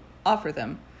didn't offer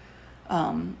them.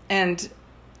 And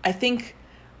I think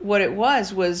what it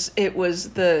was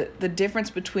the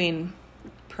difference between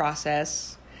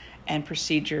process and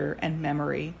procedure and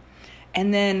memory,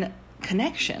 and then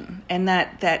connection, and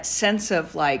that sense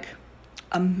of like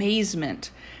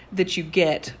amazement that you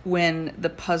get when the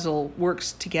puzzle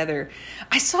works together.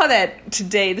 I saw that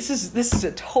today. This is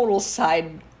a total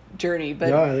side journey, but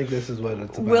no, I think this is what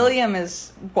it's about. William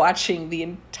is watching the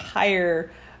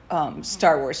entire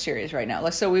Star Wars series right now.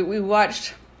 So we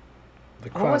watched.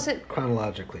 What was it?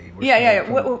 Chronologically. Yeah.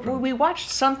 We watched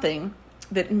something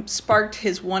that sparked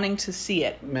his wanting to see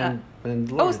it.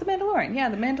 Mandalorian. Oh, it was The Mandalorian. Yeah,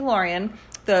 The Mandalorian.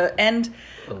 The end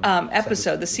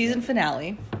episode, the season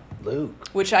finale. Luke.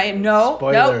 Which Spoiler.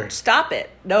 No, stop it.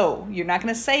 No, you're not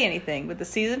going to say anything. But the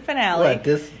season finale. What?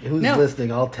 Who's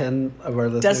listening? All 10 of our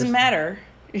listeners? Doesn't matter.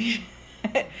 I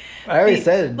already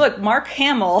said. Look, Mark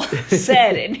Hamill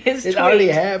said in his tweet. It already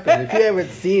happened. If you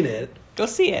haven't seen it. Go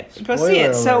see it. Spoiler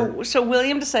alert. So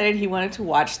William decided he wanted to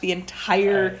watch the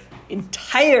entire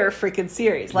freaking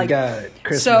series. Like,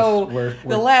 Christmas. So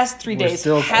the last 3 days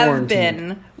have quarantined.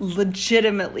 been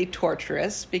legitimately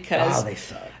torturous because they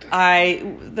sucked.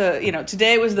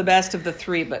 Today was the best of the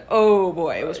three, but oh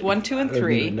boy, it was 1, 2, and 3. I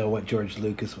don't even know what George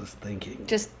Lucas was thinking.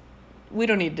 We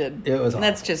don't need to. It was.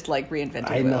 That's just like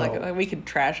reinventing. I know. Like, we could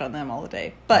trash on them all the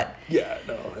day, but yeah,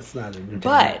 no, it's not entertaining.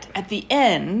 But at the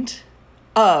end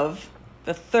of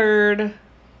the third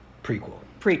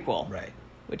prequel, right,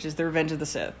 which is the Revenge of the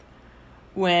Sith,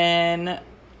 when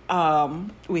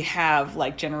we have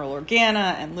like General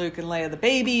Organa and Luke and Leia the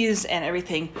babies and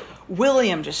everything.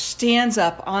 William just stands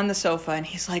up on the sofa and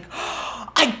he's like, oh,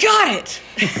 I got it!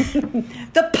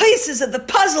 The pieces of the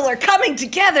puzzle are coming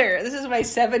together! This is my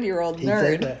 7-year-old nerd.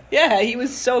 Said that. Yeah, he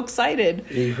was so excited.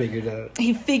 He figured it out.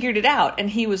 He figured it out, and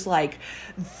he was like,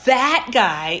 that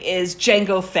guy is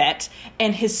Jango Fett,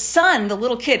 and his son, the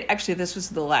little kid, actually this was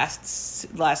the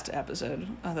last episode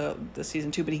of the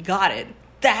season 2, but he got it.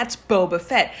 That's Boba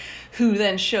Fett, who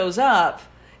then shows up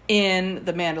in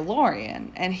The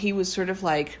Mandalorian, and he was sort of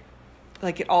like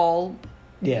it all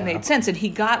made sense, and he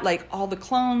got like all the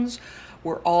clones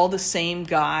were all the same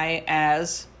guy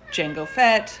as Jango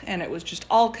Fett, and it was just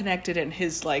all connected, and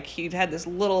his like he'd had this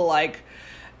little like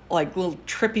little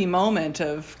trippy moment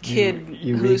of kid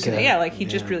hallucinating. Yeah, like he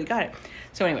just really got it.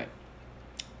 So anyway,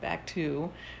 back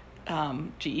to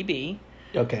GEB.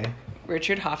 Okay.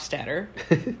 Richard Hofstadter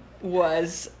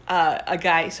was a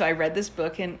guy. So I read this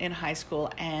book in high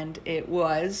school, and it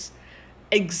was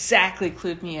exactly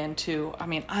clued me into. I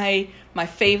mean, my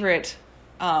favorite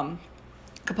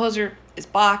composer is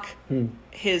Bach.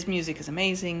 His music is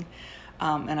amazing,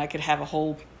 and I could have a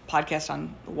whole podcast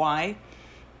on why.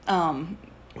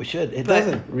 We should. It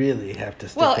doesn't really have to.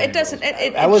 Well, it doesn't.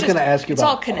 I was going to ask you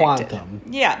about quantum.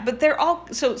 Yeah, but they're all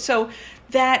so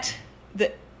that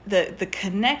the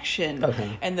connection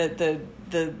and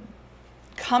the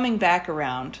coming back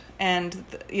around and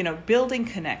building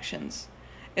connections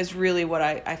is really what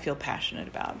I feel passionate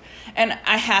about. And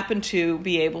I happen to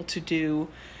be able to do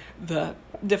the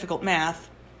difficult math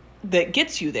that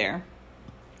gets you there.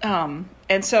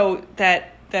 And so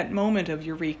that moment of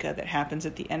eureka that happens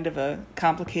at the end of a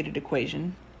complicated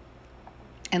equation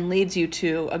and leads you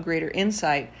to a greater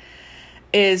insight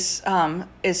is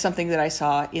something that I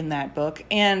saw in that book.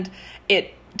 And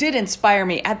it did inspire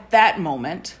me at that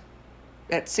moment,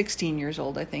 at 16 years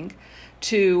old, I think,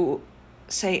 to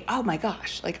say, oh my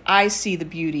gosh, like I see the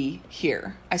beauty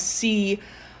here. I see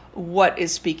what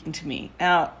is speaking to me.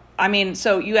 Now, I mean,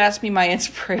 so you asked me my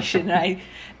inspiration, and I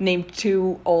named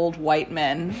 2 old white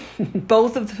men,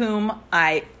 both of whom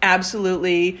I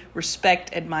absolutely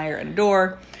respect, admire, and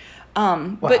adore.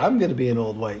 Well, but I'm going to be an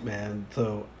old white man,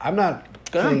 so I'm not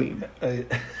saying...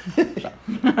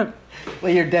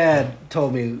 Well, your dad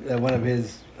told me that one of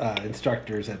his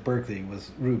instructors at Berkeley was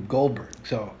Rube Goldberg,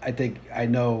 so I think I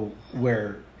know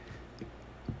where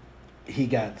he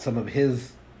got some of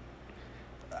his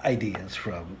ideas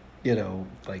from,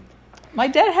 like... My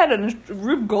dad had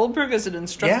Rube Goldberg as an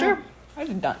instructor? Yeah. I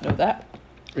did not know that.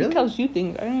 Really? He tells you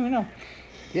things I don't even know.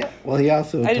 Yeah, well, he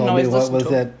also told me what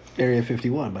was at Area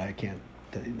 51, but I can't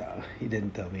tell you. No, he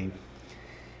didn't tell me.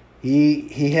 He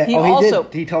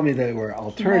told me there were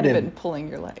alternative... He might have been pulling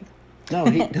your leg. No,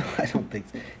 I don't think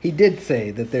so. He did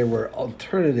say that there were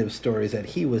alternative stories that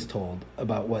he was told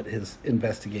about what his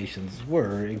investigations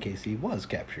were in case he was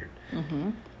captured.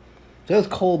 Mm-hmm. So that's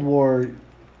Cold War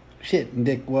shit, and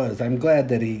Dick was. I'm glad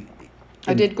that he...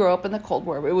 I did grow up in the Cold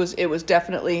War. It was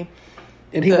definitely...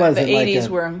 And he wasn't the 80s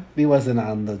were... He wasn't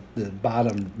on the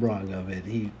bottom rung of it.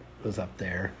 He was up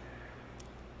there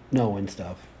knowing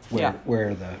stuff,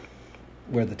 where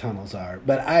the tunnels are.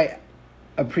 But I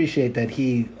appreciate that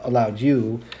he allowed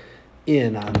you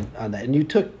in on that, and you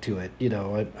took to it.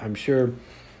 I'm sure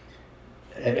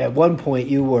at one point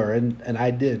you were, and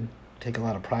I did take a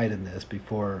lot of pride in this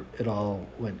before it all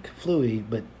went kaflooey,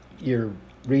 but your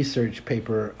research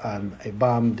paper on a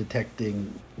bomb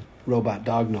detecting robot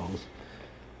dog nose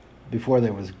before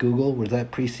there was Google, was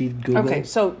that precede Google? Okay,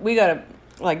 so we gotta,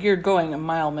 you're going a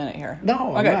mile a minute here.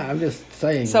 No, okay. I'm not. I'm just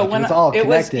saying. So when it's all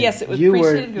connected. It was you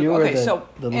preceded were, Google. You okay, were so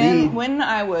the lead. When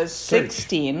I was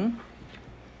 16,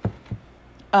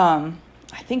 I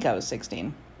think I was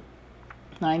 16.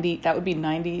 90. That would be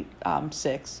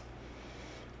 96.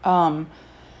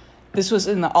 This was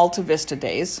in the Alta Vista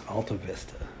days. Alta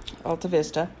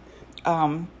Vista.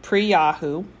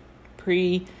 Pre-Yahoo,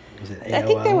 Was it AOL? I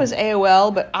think there was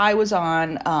AOL, but I was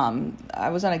on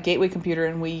a gateway computer,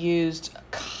 and we used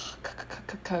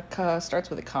starts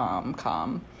with a com.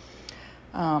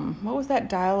 What was that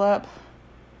dial-up?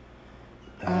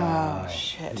 Oh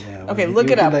shit! Yeah, well, okay, look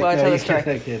it up while I tell the story.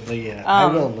 I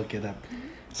will look it up.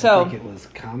 So I think it was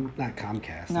not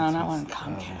Comcast. No, not one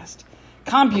Comcast.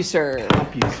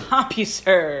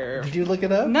 CompuServe. Did you look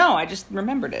it up? No, I just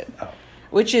remembered it. Oh.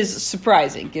 Which is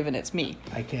surprising, given it's me.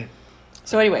 I can't.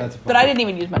 So anyway, but I didn't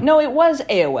even use no, it was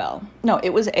AOL. No,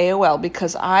 it was AOL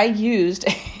because I used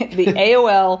the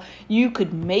AOL. You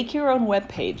could make your own web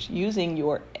page using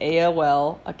your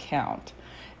AOL account.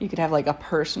 You could have a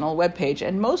personal web page,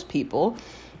 and most people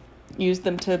use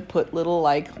them to put little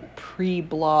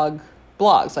pre-blog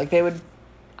blogs.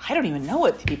 I don't even know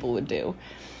what people would do.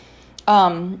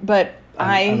 But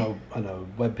on a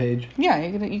web page. Yeah,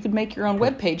 you could make your own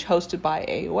web page hosted by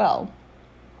AOL.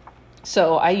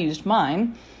 So I used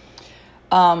mine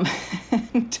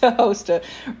to host a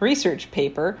research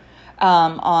paper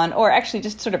on, or actually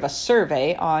just sort of a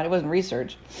survey on. It wasn't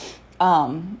research.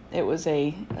 It was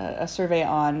a survey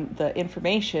on the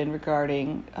information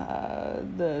regarding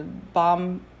the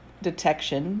bomb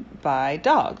detection by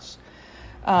dogs.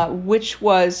 Which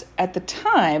was, at the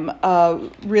time,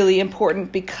 really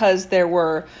important because there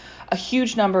were a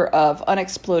huge number of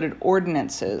unexploded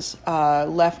ordnances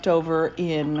left over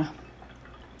in,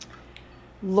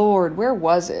 Lord, where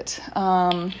was it?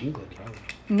 England, probably.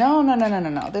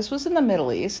 No. This was in the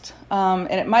Middle East,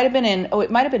 and it might have been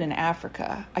in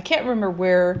Africa. I can't remember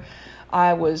where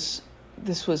I was.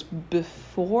 This was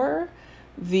before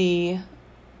the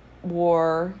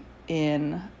war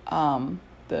in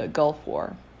the Gulf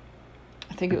War.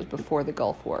 I think it was before the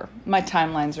Gulf War. My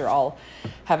timelines are all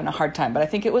having a hard time, but I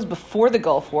think it was before the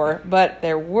Gulf War, but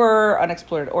there were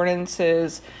unexploded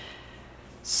ordnances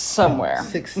somewhere.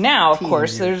 Now, of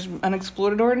course, there's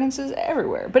unexploded ordnances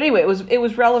everywhere. But anyway, it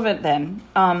was relevant then.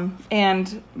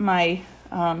 And my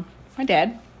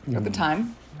dad at the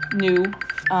time knew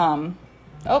and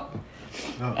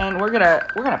we're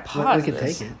gonna pause we can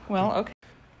this. take it. Well, okay.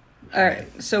 All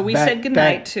right, so we said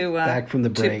goodnight to back from the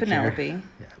break to Penelope,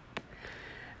 yeah.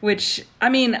 Which, I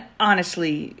mean,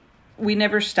 honestly, we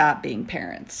never stop being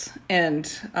parents, and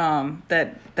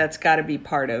that's got to be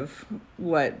part of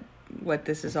what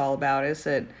this is all about. Is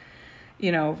that,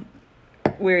 you know,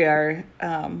 we're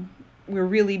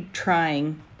really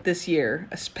trying. This year,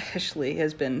 especially,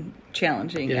 has been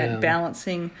challenging at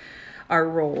balancing our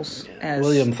roles as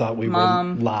William thought we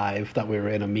mom, were live, thought we were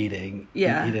in a meeting.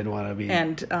 Yeah. He didn't want to be.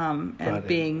 And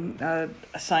being a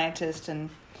scientist. And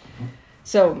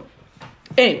so,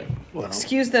 anyway,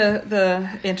 excuse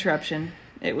the interruption.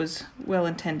 It was well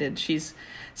intended. She's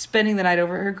spending the night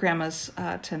over at her grandma's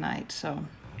tonight, so.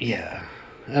 Yeah.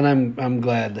 And I'm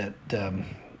glad that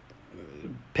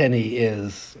Penny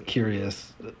is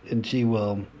curious, and she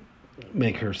will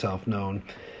make herself known.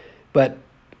 But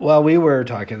while we were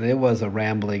talking, it was a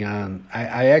rambling on.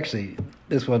 I actually,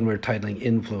 this one we're titling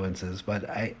Influences, but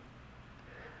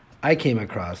I came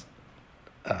across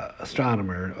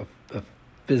astronomer, a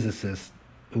physicist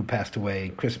who passed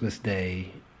away Christmas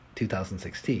Day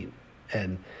 2016.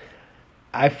 And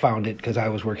I found it because I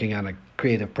was working on a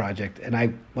creative project, and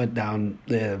I went down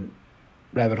the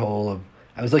rabbit hole of,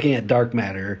 I was looking at dark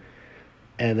matter,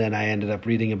 and then I ended up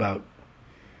reading about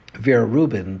Vera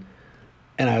Rubin,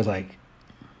 and I was like,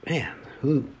 man,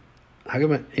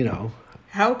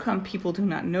 how come people do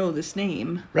not know this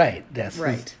name? Right. That's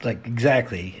right. Like,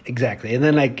 exactly. And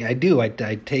then I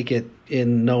take it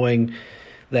in knowing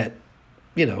that,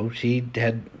 she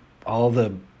had all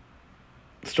the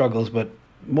struggles, but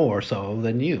more so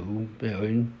than you.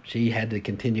 And she had to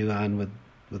continue on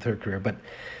with her career. But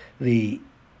the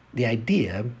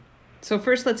idea. So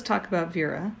first, let's talk about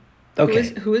Vera. Okay.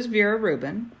 Who is Vera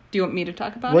Rubin? Do you want me to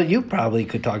talk about it? Well, you probably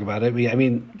could talk about it.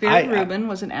 Vera Rubin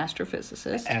was an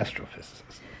astrophysicist.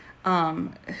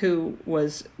 Who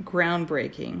was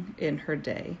groundbreaking in her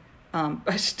day.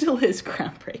 Still is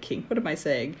groundbreaking. What am I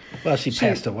saying? Well, she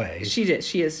passed away. She did.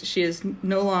 She is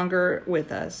no longer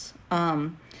with us.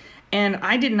 And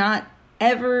I did not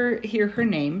ever hear her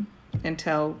name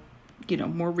until,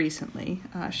 more recently.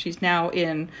 She's now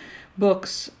in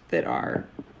books that are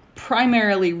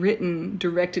primarily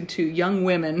directed to young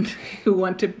women who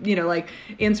want to, like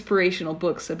inspirational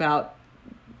books about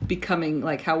becoming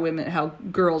like how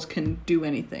girls can do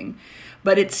anything.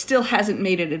 But it still hasn't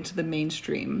made it into the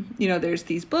mainstream. There's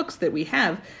these books that we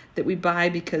have that we buy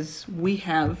because we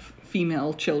have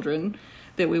female children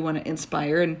that we want to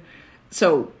inspire. And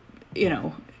so,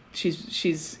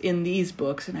 she's in these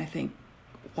books, and I think,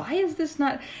 why is this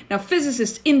not? Now,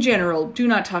 physicists in general do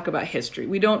not talk about history.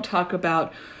 We don't talk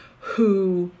about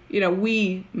who,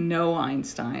 we know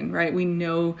Einstein, right? We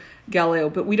know Galileo,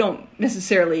 but we don't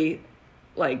necessarily,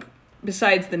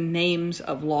 besides the names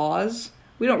of laws,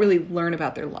 we don't really learn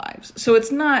about their lives. So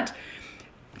it's not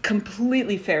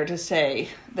completely fair to say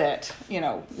that,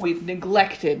 we've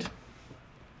neglected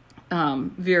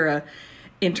Vera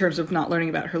in terms of not learning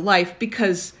about her life,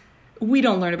 because we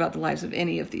don't learn about the lives of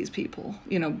any of these people.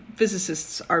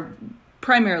 Physicists are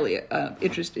primarily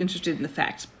interested in the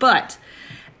facts. But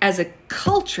as a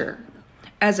culture,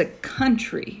 as a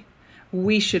country,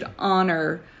 we should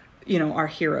honor, our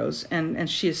heroes. And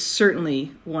she is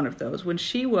certainly one of those. When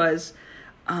she was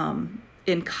in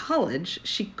in college,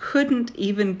 she couldn't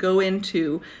even go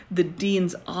into the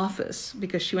dean's office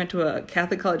because she went to a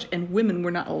Catholic college and women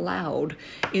were not allowed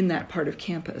in that part of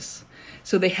campus.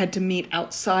 So they had to meet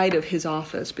outside of his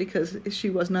office because she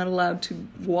was not allowed to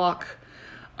walk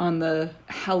on the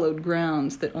hallowed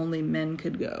grounds that only men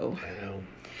could go. Wow.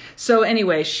 So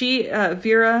anyway,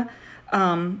 Vera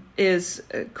is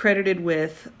credited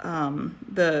with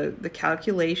the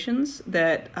calculations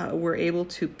that were able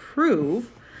to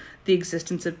prove the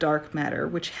existence of dark matter,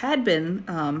 which had been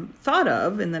thought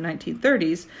of in the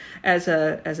 1930s as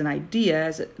an idea,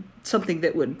 as something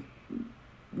that would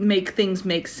make things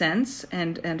make sense,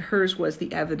 and hers was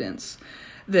the evidence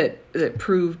that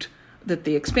proved that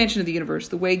the expansion of the universe,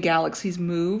 the way galaxies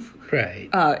move, right,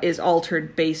 is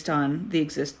altered based on the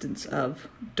existence of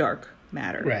dark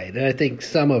matter. Right, and I think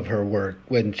some of her work,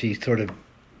 when she sort of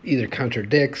either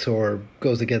contradicts or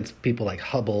goes against people like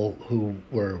Hubble, who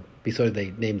were, before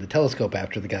they named the telescope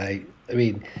after the guy. I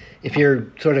mean, if you're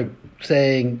sort of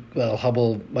saying, well,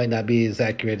 Hubble might not be as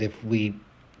accurate if we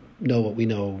know what we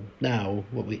know now,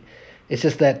 it's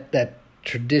just that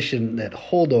tradition, that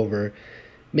holdover,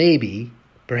 maybe,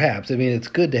 perhaps. I mean, it's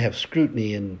good to have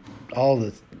scrutiny and all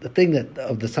this. The thing that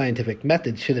of the scientific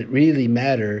method, should it really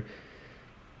matter,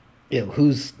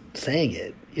 who's saying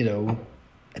it?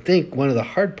 I think one of the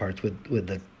hard parts with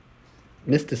the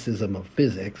mysticism of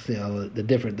physics,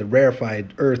 the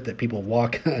rarefied earth that people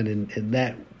walk on in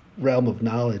that realm of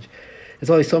knowledge, is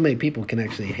only so many people can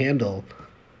actually handle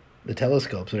the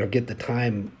telescopes or get the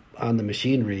time on the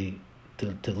machinery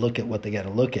to look at what they got to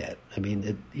look at. I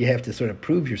mean, you have to sort of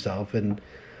prove yourself, and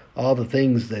all the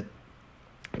things that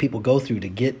people go through to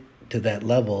get to that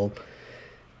level.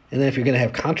 And then if you're going to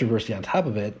have controversy on top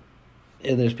of it,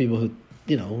 and there's people who,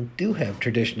 do have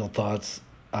traditional thoughts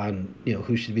on,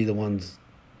 who should be the ones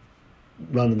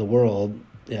running the world,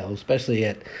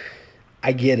 especially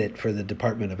I get it for the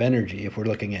Department of Energy if we're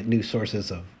looking at new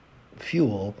sources of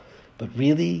fuel, but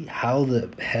really how the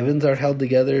heavens are held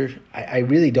together, I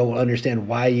really don't understand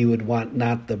why you would want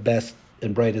not the best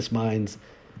and brightest minds.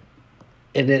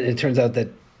 And then it turns out that,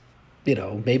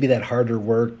 maybe that harder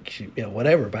work,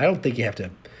 whatever, but I don't think you have to,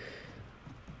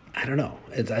 I don't know.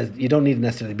 You don't need to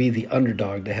necessarily be the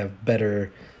underdog to have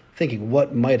better thinking.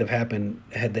 What might have happened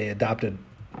had they adopted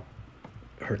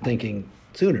her thinking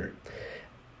sooner?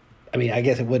 I mean, I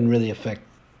guess it wouldn't really affect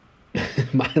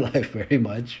my life very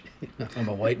much. I'm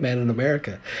a white man in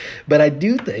America. But I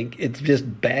do think it's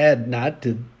just bad not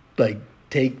to,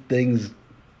 take things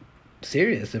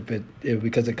serious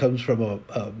because it comes from a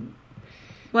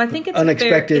well, I think it's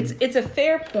unexpected. It's a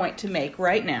fair point to make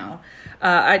right now.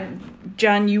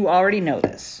 John, you already know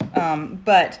this,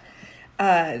 but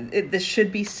this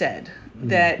should be said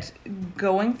that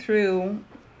going through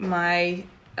my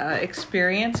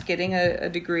experience, getting a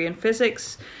degree in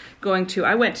physics,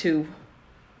 I went to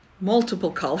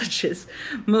multiple colleges,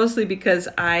 mostly because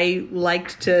I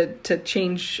liked to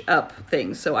change up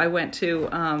things. So I went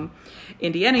to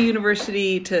Indiana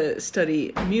University to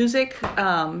study music,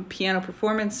 piano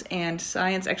performance, and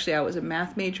science. Actually, I was a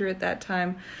math major at that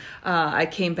time. I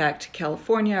came back to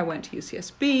California. I went to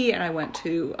UCSB, and I went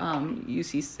to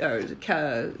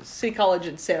City College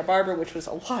in Santa Barbara, which was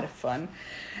a lot of fun.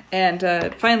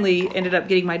 And finally ended up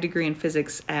getting my degree in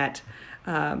physics at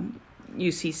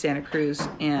UC Santa Cruz,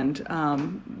 and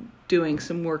doing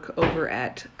some work over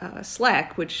at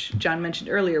SLAC, which John mentioned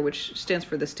earlier, which stands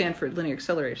for the Stanford Linear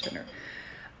Accelerator Center.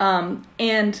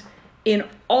 And in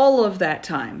all of that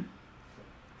time,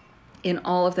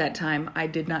 I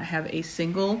did not have a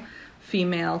single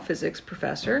female physics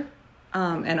professor,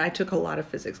 and I took a lot of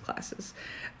physics classes.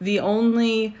 The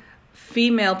only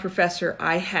female professor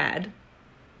I had,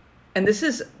 and this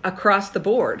is across the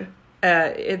board,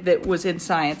 that was in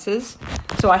sciences.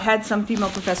 So I had some female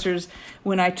professors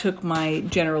when I took my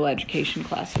general education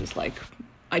classes. Like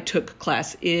I took a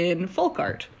class in folk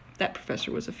art. That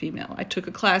professor was a female. I took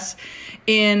a class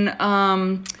in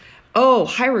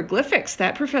hieroglyphics.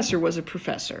 That professor was a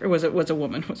professor. It was a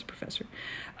woman, was a professor.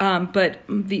 But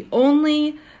the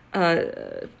only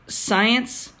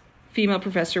science female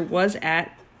professor was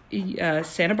at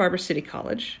Santa Barbara City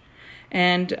College.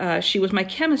 And she was my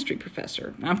chemistry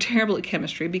professor. I'm terrible at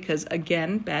chemistry because,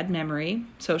 again, bad memory.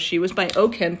 So she was my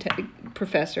OChem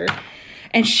professor.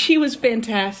 And she was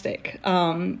fantastic.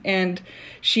 And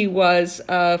she was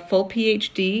a full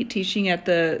PhD teaching at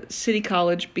the City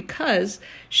College because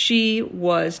she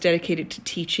was dedicated to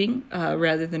teaching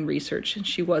rather than research. And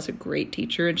she was a great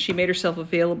teacher. And she made herself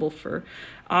available for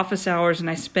office hours. And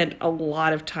I spent a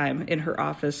lot of time in her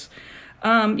office,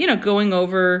 going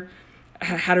over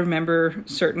how to remember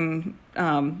certain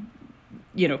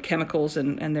chemicals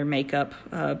and their makeup,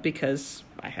 because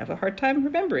I have a hard time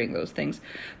remembering those things.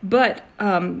 But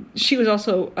she was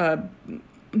also a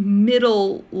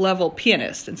middle level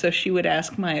pianist, and so she would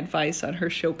ask my advice on her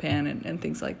Chopin and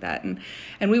things like that, and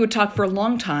we would talk for a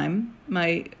long time.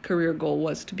 My career goal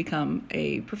was to become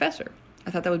a professor.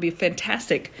 I thought that would be a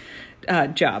fantastic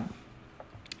job,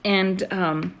 and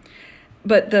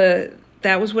but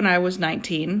that was when I was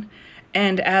 19,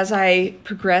 and as I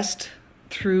progressed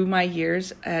through my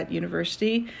years at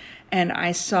university, and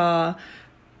I saw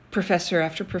professor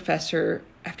after professor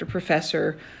after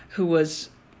professor who was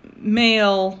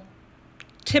male,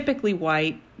 typically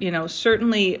white.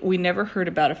 Certainly we never heard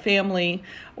about a family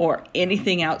or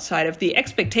anything outside of the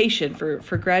expectation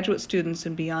for graduate students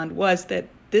and beyond was that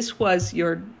this was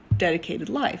your dedicated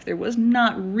life. There was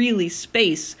not really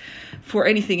space for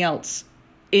anything else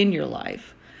in your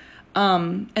life.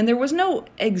 And there was no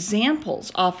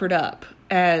examples offered up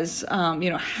as,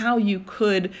 how you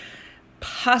could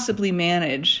possibly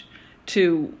manage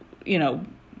to,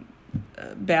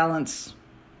 balance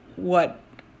what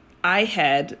I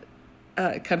had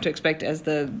come to expect as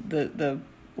the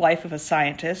life of a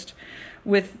scientist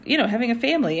with, having a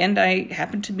family. And I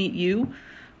happened to meet you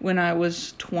when I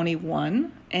was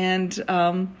 21, and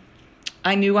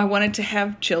I knew I wanted to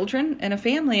have children and a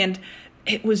family, and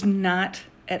it was not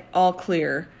at all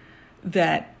clear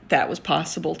that was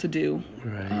possible to do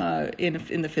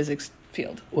in the physics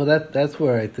field. Well, that's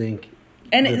where I think.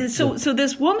 And so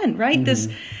this woman, right?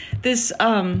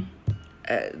 Mm-hmm.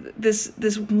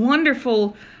 This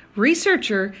wonderful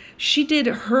researcher, she did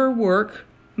her work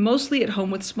mostly at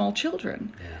home with small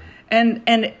children. Yeah.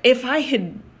 And if I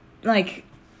had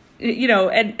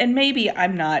and maybe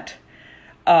I'm not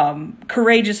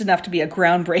courageous enough to be a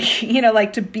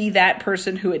groundbreaking, to be that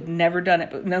person who had never done it,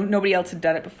 but nobody else had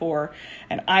done it before,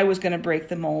 and I was going to break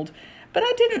the mold. But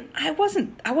I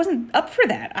wasn't up for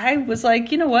that. I was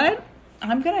like, you know what?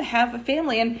 I'm going to have a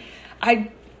family. And I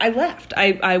left.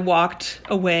 I walked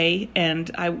away,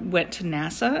 and I went to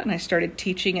NASA, and I started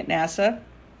teaching at NASA,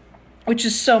 which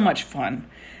is so much fun.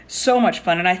 So much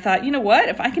fun. And I thought, you know what?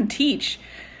 If I can teach,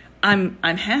 I'm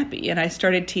happy. And I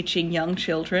started teaching young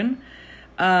children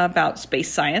about space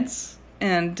science.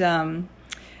 And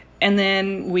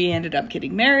then we ended up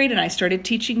getting married, and I started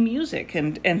teaching music,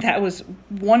 and that was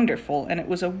wonderful. And it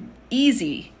was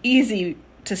easy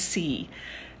to see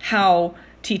how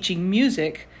teaching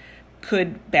music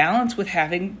could balance with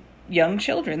having young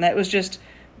children. That was just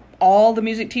all the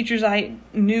music teachers I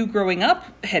knew growing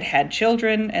up had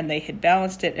children, and they had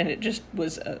balanced it, and it just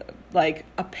was like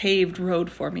a paved road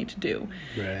for me to do.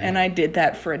 Right. And I did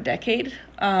that for a decade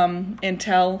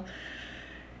until,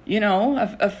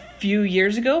 a few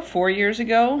years ago, 4 years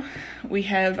ago, we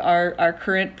have our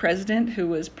current president, who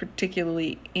was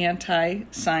particularly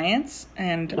anti-science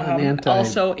and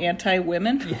also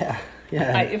anti-women. Yeah.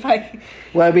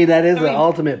 Well, that is the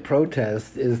ultimate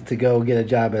protest, is to go get a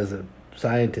job as a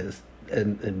scientist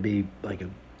and be like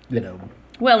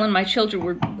Well, and my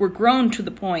children were grown to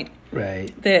the point,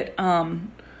 right, that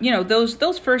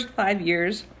those first 5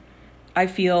 years, I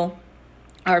feel,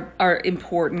 are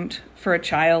important for a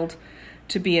child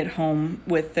to be at home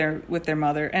with their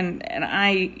mother, and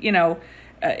I,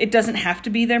 it doesn't have to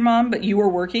be their mom, but you were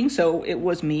working, so it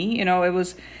was me.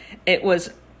 It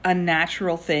was a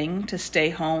natural thing to stay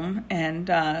home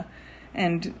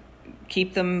and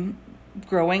keep them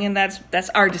growing, and that's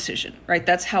our decision, right?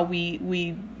 That's how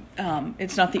we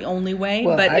it's not the only way,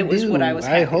 but it was what I was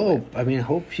happy with. I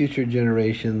hope future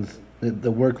generations,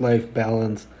 the work-life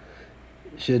balance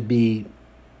should be,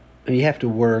 you have to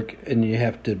work and you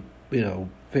have to,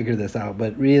 figure this out,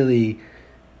 but really,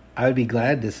 I would be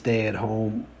glad to stay at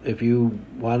home if you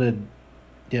wanted,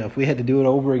 if we had to do it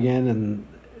over again, and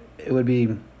it would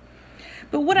be.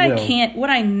 But what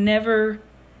I never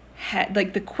had,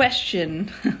 like the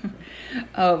question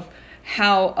of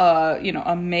how,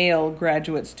 a male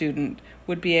graduate student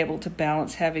would be able to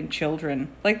balance having children,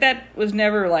 like that was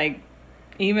never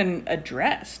even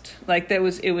addressed. It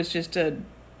was just a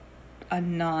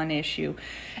non-issue.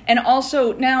 And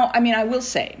also now, I will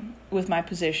say, with my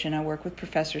position, I work with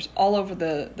professors all over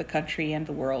the country and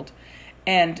the world,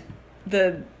 and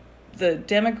the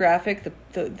demographic,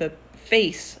 the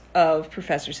face of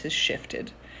professors has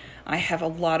shifted. I have a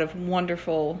lot of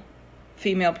wonderful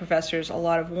female professors, a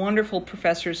lot of wonderful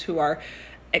professors who are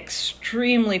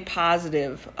extremely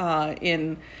positive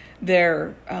in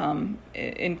their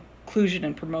inclusion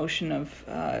and promotion of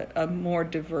a more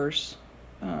diverse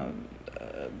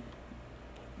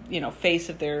face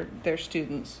of their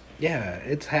students. Yeah,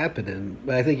 it's happening,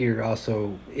 but I think you're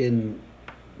also in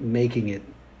making it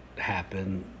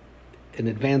happen. and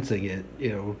advancing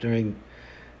it, during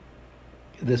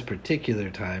this particular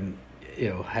time,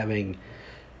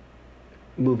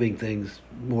 moving things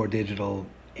more digital,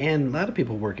 and a lot of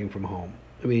people working from home.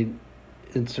 I mean,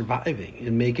 and surviving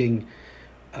and making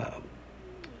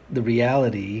the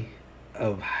reality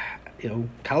of,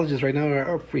 colleges right now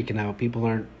are freaking out. People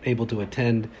aren't able to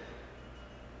attend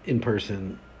in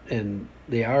person, and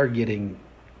they are getting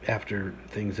after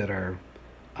things that are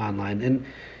online. And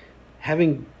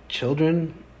having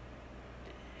children,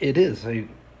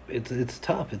 it's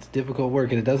tough. It's difficult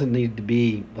work, and it doesn't need to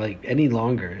be like any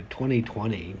longer.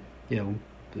 2020,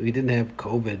 we didn't have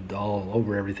COVID all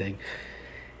over everything.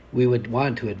 We would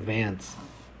want to advance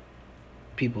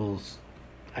people's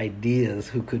ideas.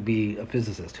 Who could be a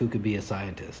physicist? Who could be a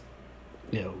scientist?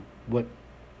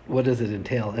 What does it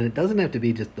entail? And it doesn't have to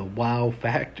be just the wow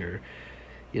factor.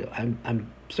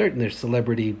 I'm certain there's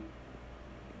celebrity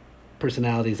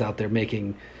personalities out there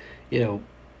making,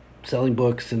 selling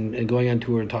books and going on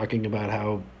tour and talking about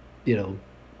how,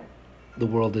 the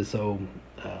world is so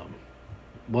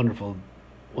wonderful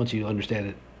once you understand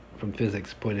it from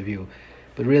physics point of view.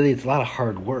 But really, it's a lot of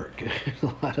hard work. A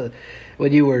lot of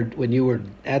when you were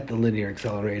at the linear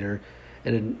accelerator,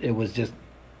 and it was just,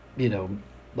 a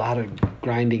lot of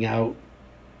grinding out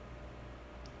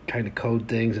kind of code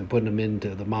things and putting them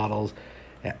into the models.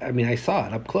 I mean, I saw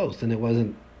it up close, and it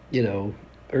wasn't,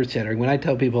 earth-shattering. When I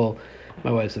tell people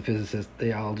my wife's a physicist,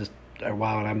 they all just are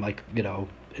wow, and I'm like,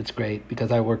 it's great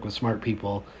because I work with smart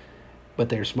people, but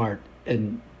they're smart,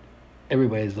 and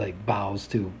everybody's like bows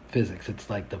to physics. It's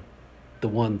like the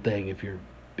one thing if you're,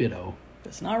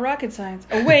 It's not rocket science.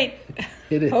 Oh, wait.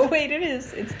 It is. Oh, wait, it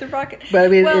is. It's the rocket. But I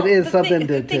mean, it is something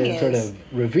to sort of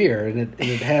revere, and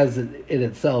it has in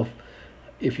itself,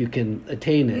 if you can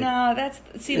attain it. No, the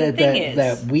thing is.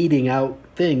 That weeding out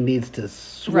thing needs to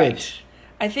switch. Right.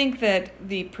 I think that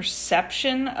the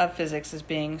perception of physics as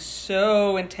being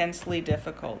so intensely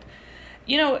difficult,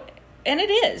 and it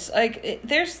is. Like,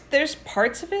 there's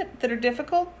parts of it that are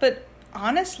difficult, but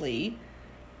honestly,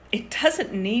 it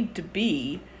doesn't need to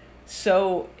be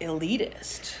so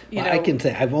elitist. I can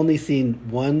say I've only seen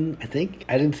one. I think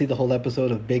I didn't see the whole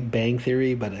episode of Big Bang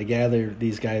Theory, but I gather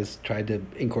these guys tried to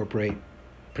incorporate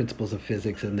principles of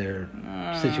physics in their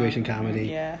situation comedy.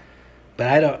 Yeah, but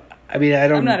I don't.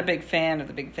 I'm not a big fan of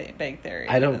the Big Bang Theory.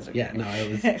 I don't. Okay. Yeah, no,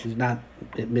 it was not.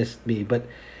 It missed me, but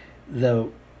the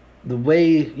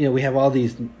way we have all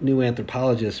these new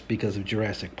anthropologists because of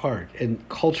Jurassic Park, and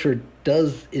culture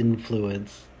does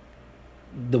influence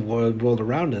the world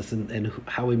around us and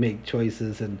how we make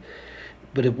choices.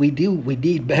 But if we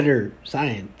need better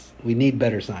science. We need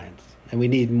better science, and we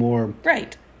need more.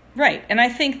 Right. And I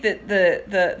think that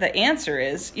the answer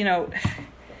is,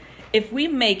 if we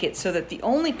make it so that the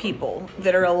only people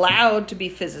that are allowed to be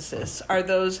physicists are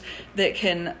those that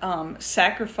can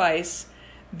sacrifice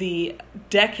the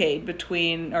decade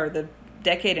and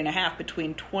a half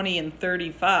between 20 and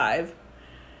 35,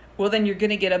 well, then you're going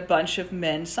to get a bunch of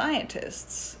men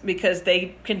scientists because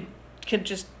they can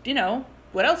just,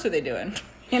 what else are they doing?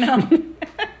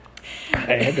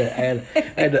 I had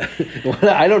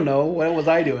to, I don't know. What was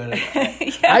I doing?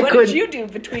 What did you do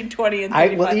between 20 and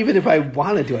 35? Well, even if I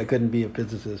wanted to, I couldn't be a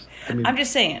physicist. I mean, I'm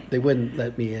just saying. They wouldn't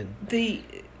let me in.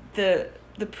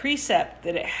 The precept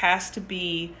that it has to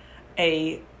be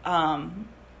a,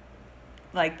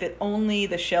 like that only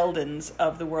the Sheldons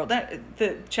of the world,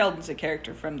 the Sheldon's a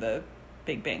character from the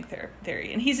Big Bang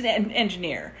Theory, and he's an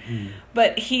engineer,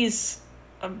 but he's,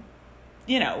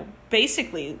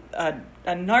 basically a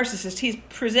narcissist. He's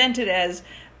presented as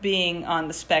being on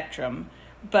the spectrum,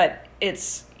 but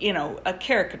it's, a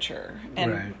caricature.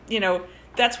 And, right.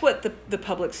 That's what the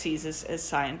public sees as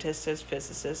scientists, as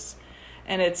physicists.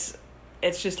 And it's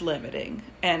just limiting.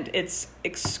 And it's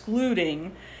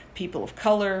excluding people of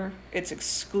color. It's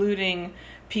excluding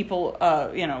people,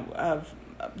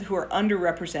 who are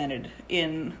underrepresented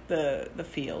in the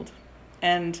field.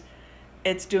 And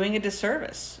it's doing a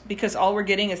disservice because all we're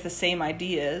getting is the same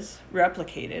ideas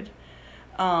replicated.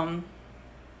 And,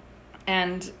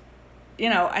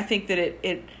 I think that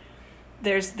it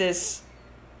there's this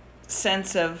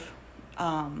sense of,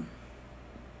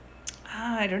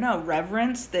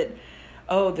 reverence that,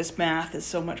 this math is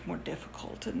so much more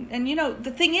difficult. And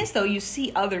the thing is, though, you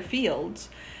see other fields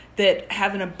that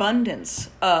have an abundance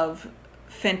of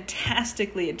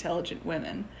fantastically intelligent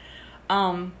women,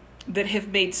 that have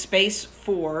made space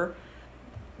for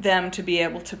them to be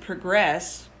able to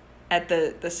progress at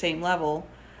the same level.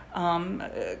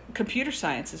 Computer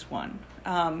science is one,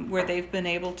 where they've been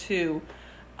able to,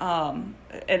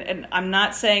 and I'm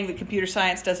not saying that computer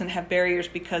science doesn't have barriers,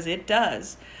 because it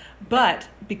does, But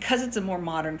because it's a more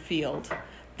modern field,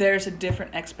 there's a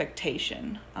different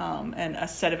expectation and a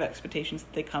set of expectations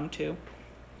that they come to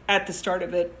at the start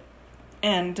of it.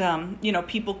 And,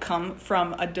 people come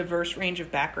from a diverse range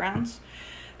of backgrounds.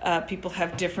 People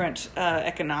have different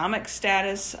economic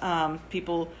status.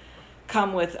 People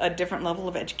come with a different level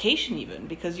of education even,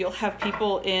 because you'll have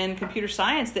people in computer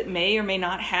science that may or may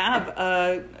not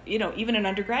have even an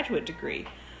undergraduate degree.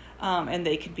 And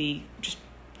they could be just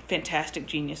fantastic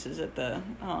geniuses at the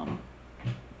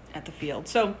field.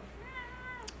 So,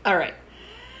 all right.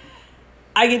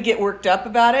 I could get worked up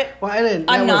about it. Well, I didn't.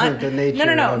 That wasn't the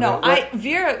nature. No.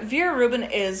 Vera Rubin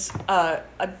is a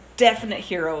definite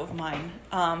hero of mine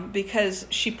because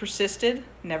she persisted.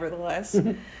 Nevertheless,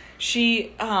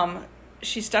 she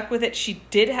stuck with it. She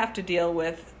did have to deal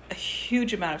with a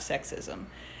huge amount of sexism,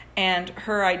 and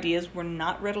her ideas were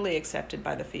not readily accepted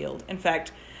by the field. In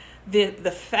fact, the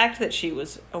fact that she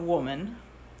was a woman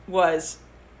was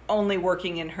only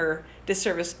working in her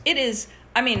disservice. It is.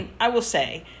 I mean, I will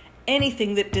say,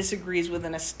 anything that disagrees with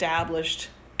an established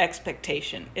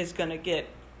expectation is going to get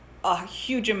a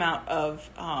huge amount of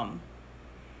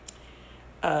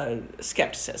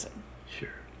skepticism. Sure.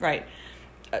 Right.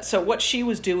 So what she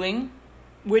was doing,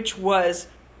 which was,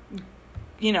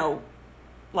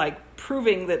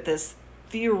 proving that this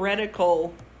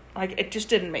theoretical, it just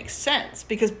didn't make sense,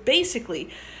 because basically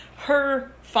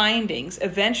her findings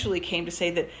eventually came to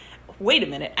say that, wait a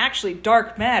minute, actually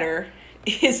dark matter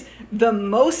is the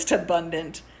most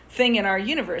abundant thing in our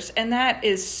universe. And that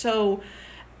is so,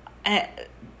 it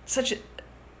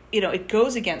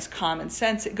goes against common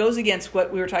sense. It goes against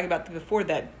what we were talking about before,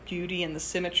 that beauty and the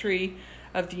symmetry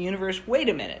of the universe. Wait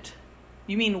a minute.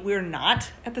 You mean we're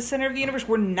not at the center of the universe?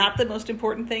 We're not the most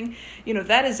important thing?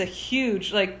 That is a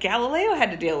huge, Galileo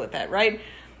had to deal with that, right?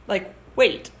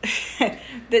 Wait.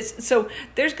 So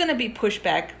there's going to be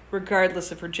pushback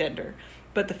regardless of her gender.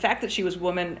 But the fact that she was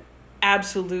woman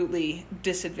absolutely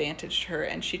disadvantaged her,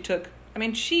 and she took,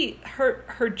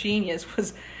 her genius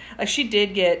was, she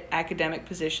did get academic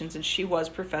positions, and she was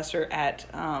professor at,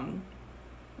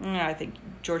 I think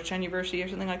Georgetown University or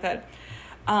something like that.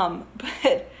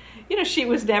 But, she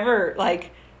was never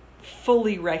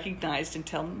fully recognized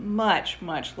until much,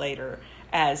 much later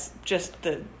as just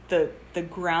the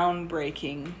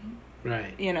groundbreaking,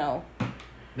 right. No,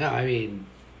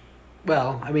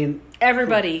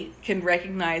 everybody can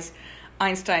recognize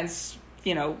Einstein's,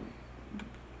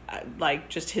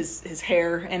 just his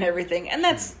hair and everything. And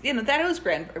that's, that was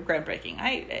groundbreaking,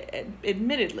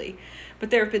 admittedly.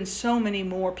 But there have been so many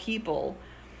more people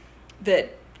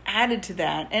that added to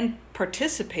that and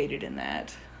participated in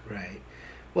that. Right.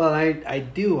 Well, I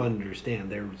do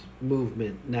understand there's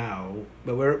movement now,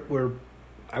 but we're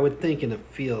I would think in a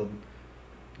field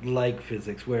like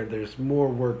physics where there's more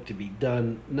work to be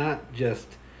done, not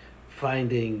just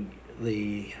finding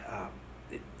the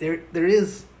there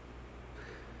is,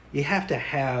 you have to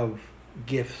have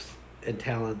gifts and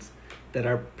talents that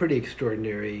are pretty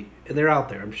extraordinary, and they're out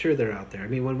there. I'm sure they're out there.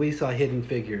 When we saw Hidden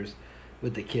Figures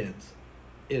with the kids,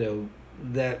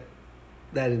 that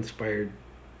inspired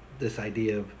this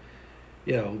idea of,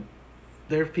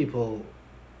 there are people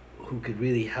who could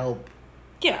really help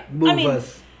move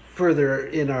us further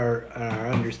in our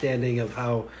understanding of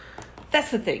how.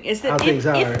 That's the thing, is that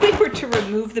if we were to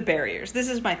remove the barriers, this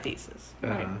is my thesis,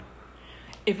 right?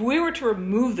 If we were to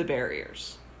remove the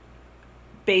barriers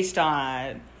based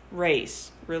on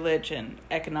race, religion,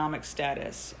 economic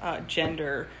status,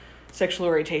 gender, sexual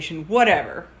orientation,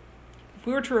 whatever, if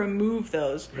we were to remove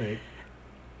those, right,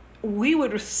 we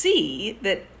would see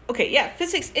that,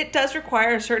 physics, it does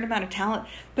require a certain amount of talent,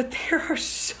 but there are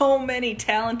so many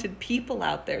talented people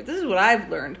out there. This is what I've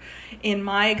learned in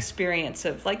my experience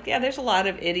of, there's a lot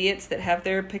of idiots that have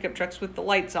their pickup trucks with the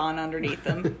lights on underneath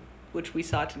them, which we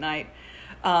saw tonight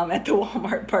at the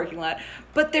Walmart parking lot.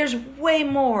 But there's way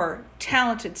more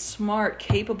talented, smart,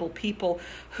 capable people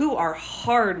who are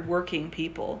hard-working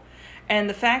people. And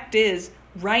the fact is,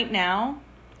 right now,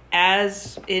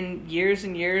 as in years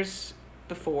and years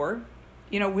before,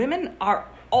 women are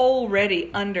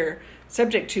already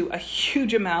subject to a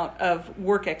huge amount of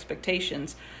work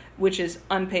expectations, which is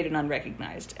unpaid and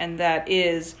unrecognized. And that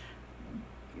is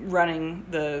running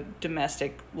the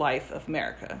domestic life of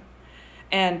America.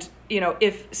 And,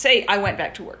 if, say, I went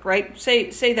back to work, right?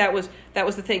 Say that was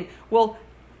the thing. Well,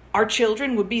 our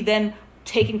children would be then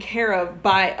taken care of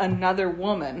by another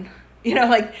woman.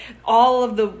 All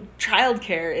of the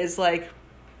childcare is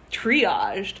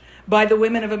triaged by the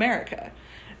women of America.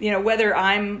 Whether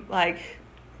I'm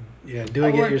Yeah,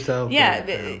 doing it yourself. Yeah,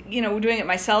 doing it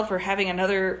myself or having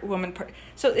another woman.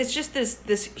 So it's just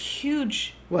this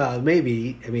huge. Well,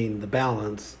 maybe, I mean, the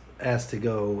balance has to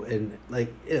go, and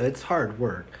it's hard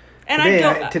work.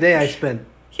 And today I spent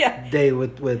yeah. day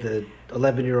with a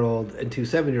 11-year-old and 2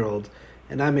 7-year-olds,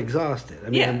 and I'm exhausted. I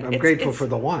mean, I'm grateful for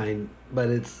the wine, but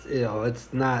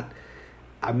it's not.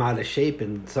 I'm out of shape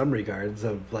in some regards.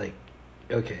 Of like,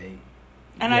 okay.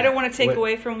 And I don't want to take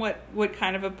away from what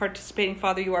kind of a participating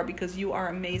father you are, because you are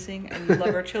amazing and you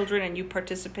love our children and you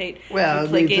participate. Well, you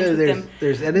play games with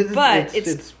them. But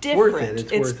it's different. Worth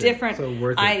it. It's different. So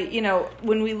worth it.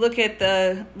 When we look at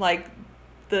the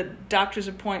doctor's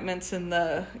appointments and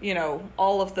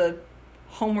all of the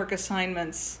homework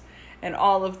assignments and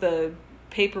all of the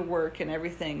paperwork and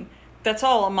everything, that's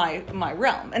all in my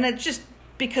realm. And it's just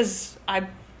because I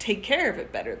take care of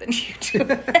it better than you do.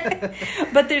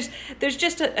 But there's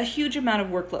just a huge amount of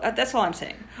workload. That's all I'm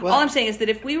saying. Well, all I'm saying is that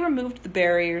if we removed the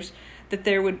barriers, that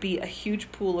there would be a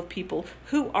huge pool of people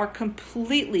who are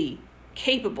completely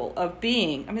capable of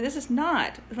being. I mean, this is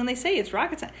not, when they say it's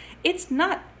rocket science, it's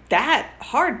not that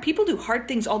hard. People do hard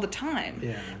things all the time.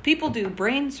 Yeah. People do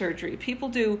brain surgery. People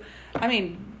do,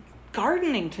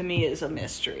 gardening to me is a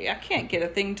mystery. I can't get a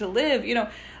thing to live.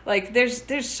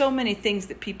 There's so many things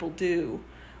that people do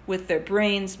with their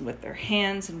brains, with their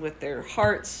hands, and with their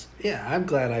hearts. Yeah, I'm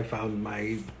glad I found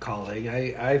my calling.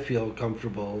 I feel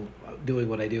comfortable doing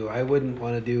what I do. I wouldn't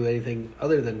want to do anything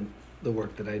other than the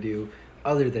work that I do,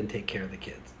 other than take care of the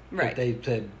kids. Right. Like they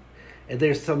said, and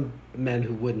there's some men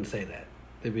who wouldn't say that.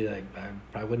 They'd be like, I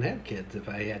probably wouldn't have kids if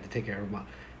I had to take care of them.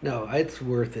 No, it's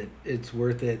worth it. It's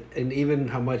worth it. And even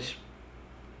how much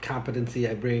competency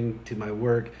I bring to my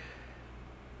work,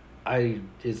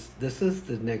 this is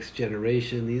the next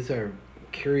generation. These are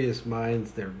curious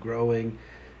minds. They're growing,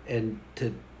 and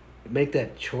to make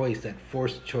that choice, that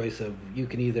forced choice of you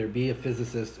can either be a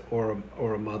physicist or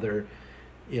a mother.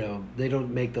 They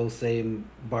don't make those same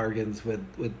bargains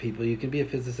with people. You can be a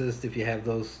physicist if you have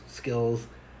those skills.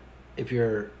 If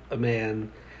you're a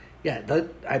man,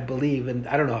 I believe, and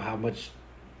I don't know how much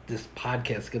this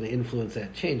podcast is going to influence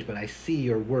that change, but I see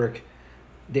your work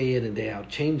day in and day out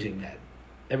changing that.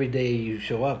 Every day you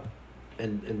show up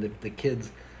and the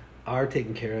kids are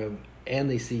taken care of and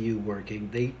they see you working.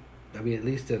 At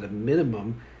least at a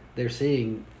minimum, they're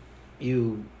seeing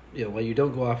you, when you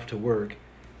don't go off to work,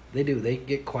 they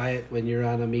get quiet when you're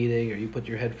on a meeting or you put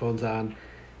your headphones on.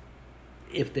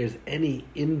 If there's any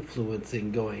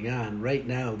influencing going on right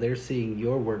now, they're seeing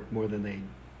your work more than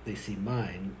they see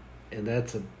mine. And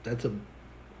that's a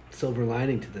silver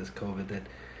lining to this COVID, that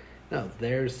no,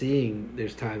 they're seeing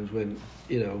there's times when,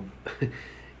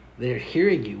 they're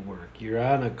hearing you work. You're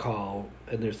on a call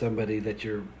and there's somebody that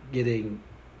you're getting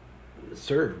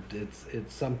served.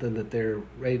 It's something that they're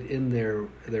right in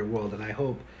their world, and I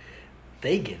hope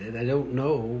they get it. I don't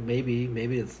know, maybe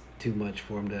it's too much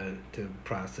for them to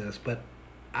process, but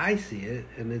I see it,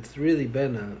 and it's really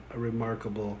been a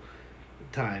remarkable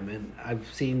time. And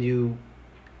I've seen you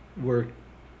work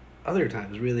other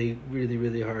times really, really,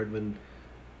 really hard when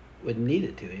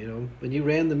needed to. When you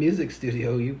ran the music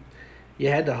studio, you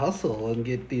had to hustle and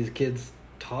get these kids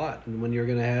taught, and when you're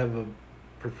going to have a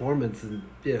performance and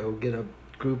get a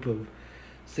group of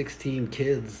 16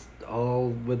 kids all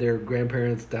with their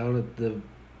grandparents down at the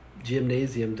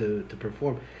gymnasium to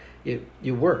perform,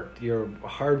 you worked. You're a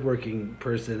hardworking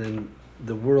person in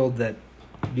the world that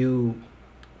you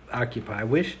occupy. I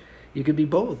wish you could be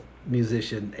both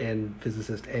musician and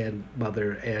physicist and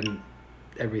mother and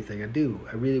everything. I do.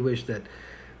 I really wish that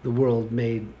the world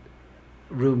made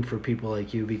room for people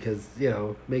like you, because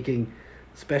making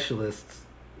specialists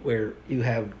where you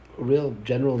have a real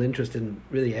general interest in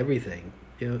really everything,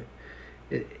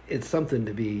 it's something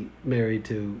to be married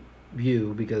to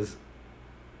you, because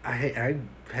I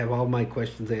have all my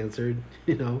questions answered.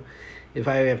 If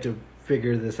I have to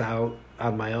figure this out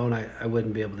on my own, I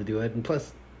wouldn't be able to do it. And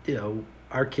plus,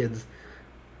 our kids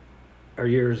are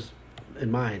yours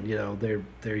and mine.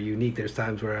 They're unique. There's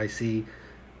times where I see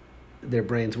their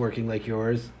brains working like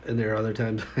yours, and there are other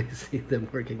times I see them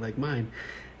working like mine.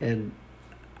 And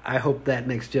I hope that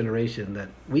next generation, that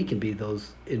we can be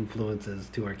those influences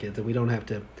to our kids, and we don't have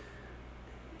to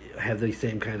have these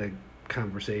same kind of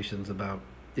conversations about,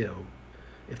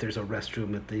 if there's a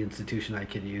restroom at the institution I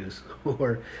can use,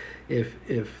 or if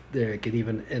they can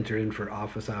even enter in for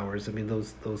office hours. I mean,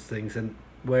 those things, and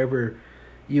wherever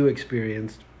you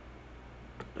experienced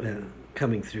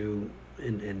coming through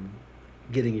and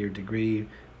getting your degree,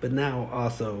 but now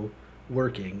also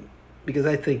working, because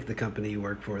I think the company you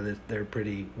work for, they're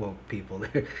pretty woke people.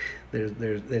 They're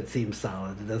it seems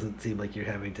solid. It doesn't seem like you're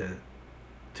having to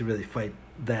really fight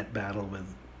that battle with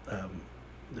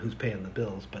who's paying the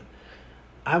bills. But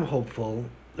I'm hopeful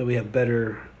that we have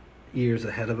better years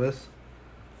ahead of us,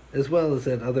 as well as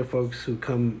that other folks who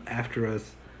come after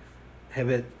us have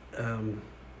it, I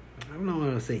don't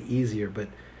want to say easier, but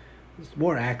it's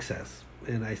more access.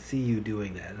 And I see you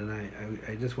doing that. And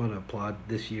I just want to applaud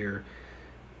this year.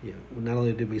 You know, not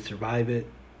only did we survive it,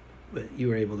 but you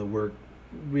were able to work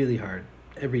really hard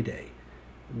every day.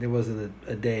 There wasn't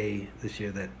a day this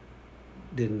year that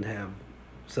didn't have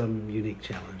some unique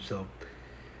challenge. So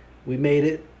we made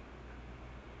it.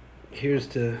 Here's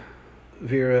to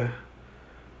Vera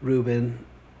Rubin.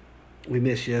 We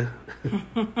miss you.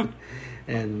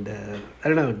 And I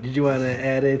don't know, did you want to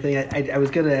add anything? I was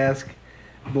going to ask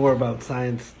more about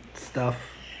science stuff.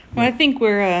 Well, I think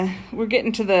we're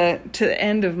getting to the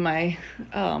end of my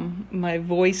my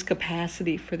voice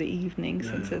capacity for the evening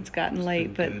since it's gotten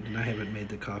late. But good. And I haven't made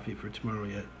the coffee for tomorrow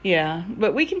yet. Yeah,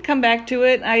 but we can come back to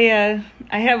it. I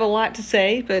have a lot to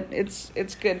say, but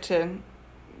it's good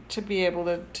to be able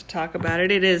to talk about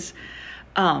it. It is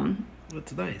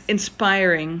That's nice.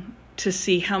 Inspiring to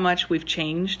see how much we've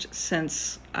changed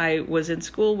since I was in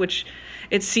school, which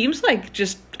it seems like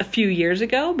just a few years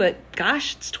ago, but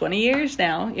gosh, it's 20 years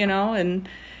now, you know, and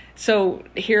so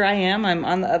here I am, I'm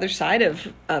on the other side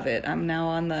of it. I'm now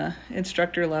on the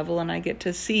instructor level, and I get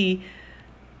to see,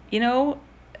 you know,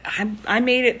 I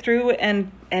made it through,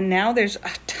 and now there's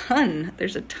a ton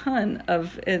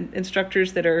of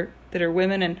instructors that are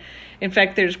women, and in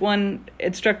fact, there's one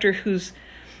instructor who's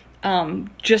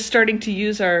just starting to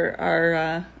use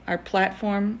our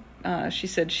platform. She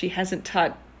said she hasn't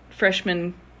taught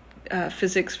freshman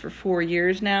physics for 4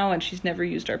 years now, and she's never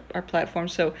used our platform.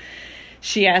 So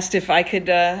she asked if I could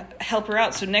help her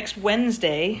out. So next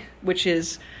Wednesday, which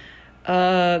is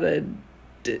the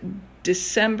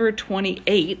December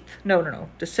 28th,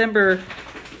 December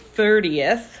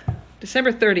 30th,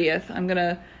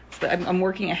 I'm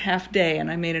working a half day, and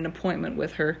I made an appointment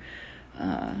with her.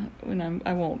 And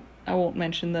I won't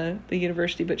mention the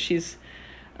university, but she's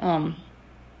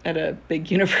at a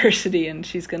big university, and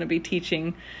she's going to be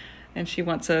teaching, and she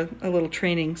wants a little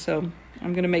training. So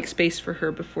I'm going to make space for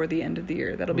her before the end of the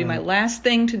year. That'll be my last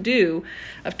thing to do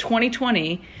of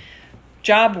 2020,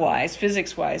 job-wise,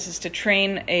 physics-wise, is to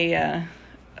train an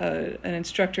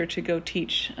instructor to go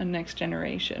teach a next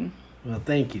generation. Well,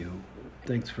 thank you.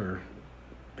 Thanks for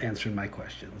answering my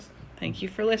questions. Thank you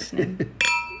for listening.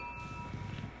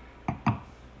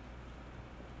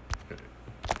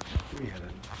 We had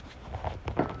it.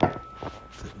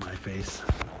 Is it my face?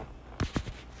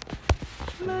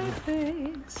 My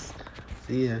face.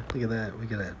 See ya. Look at that.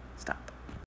 Look at that. Stop.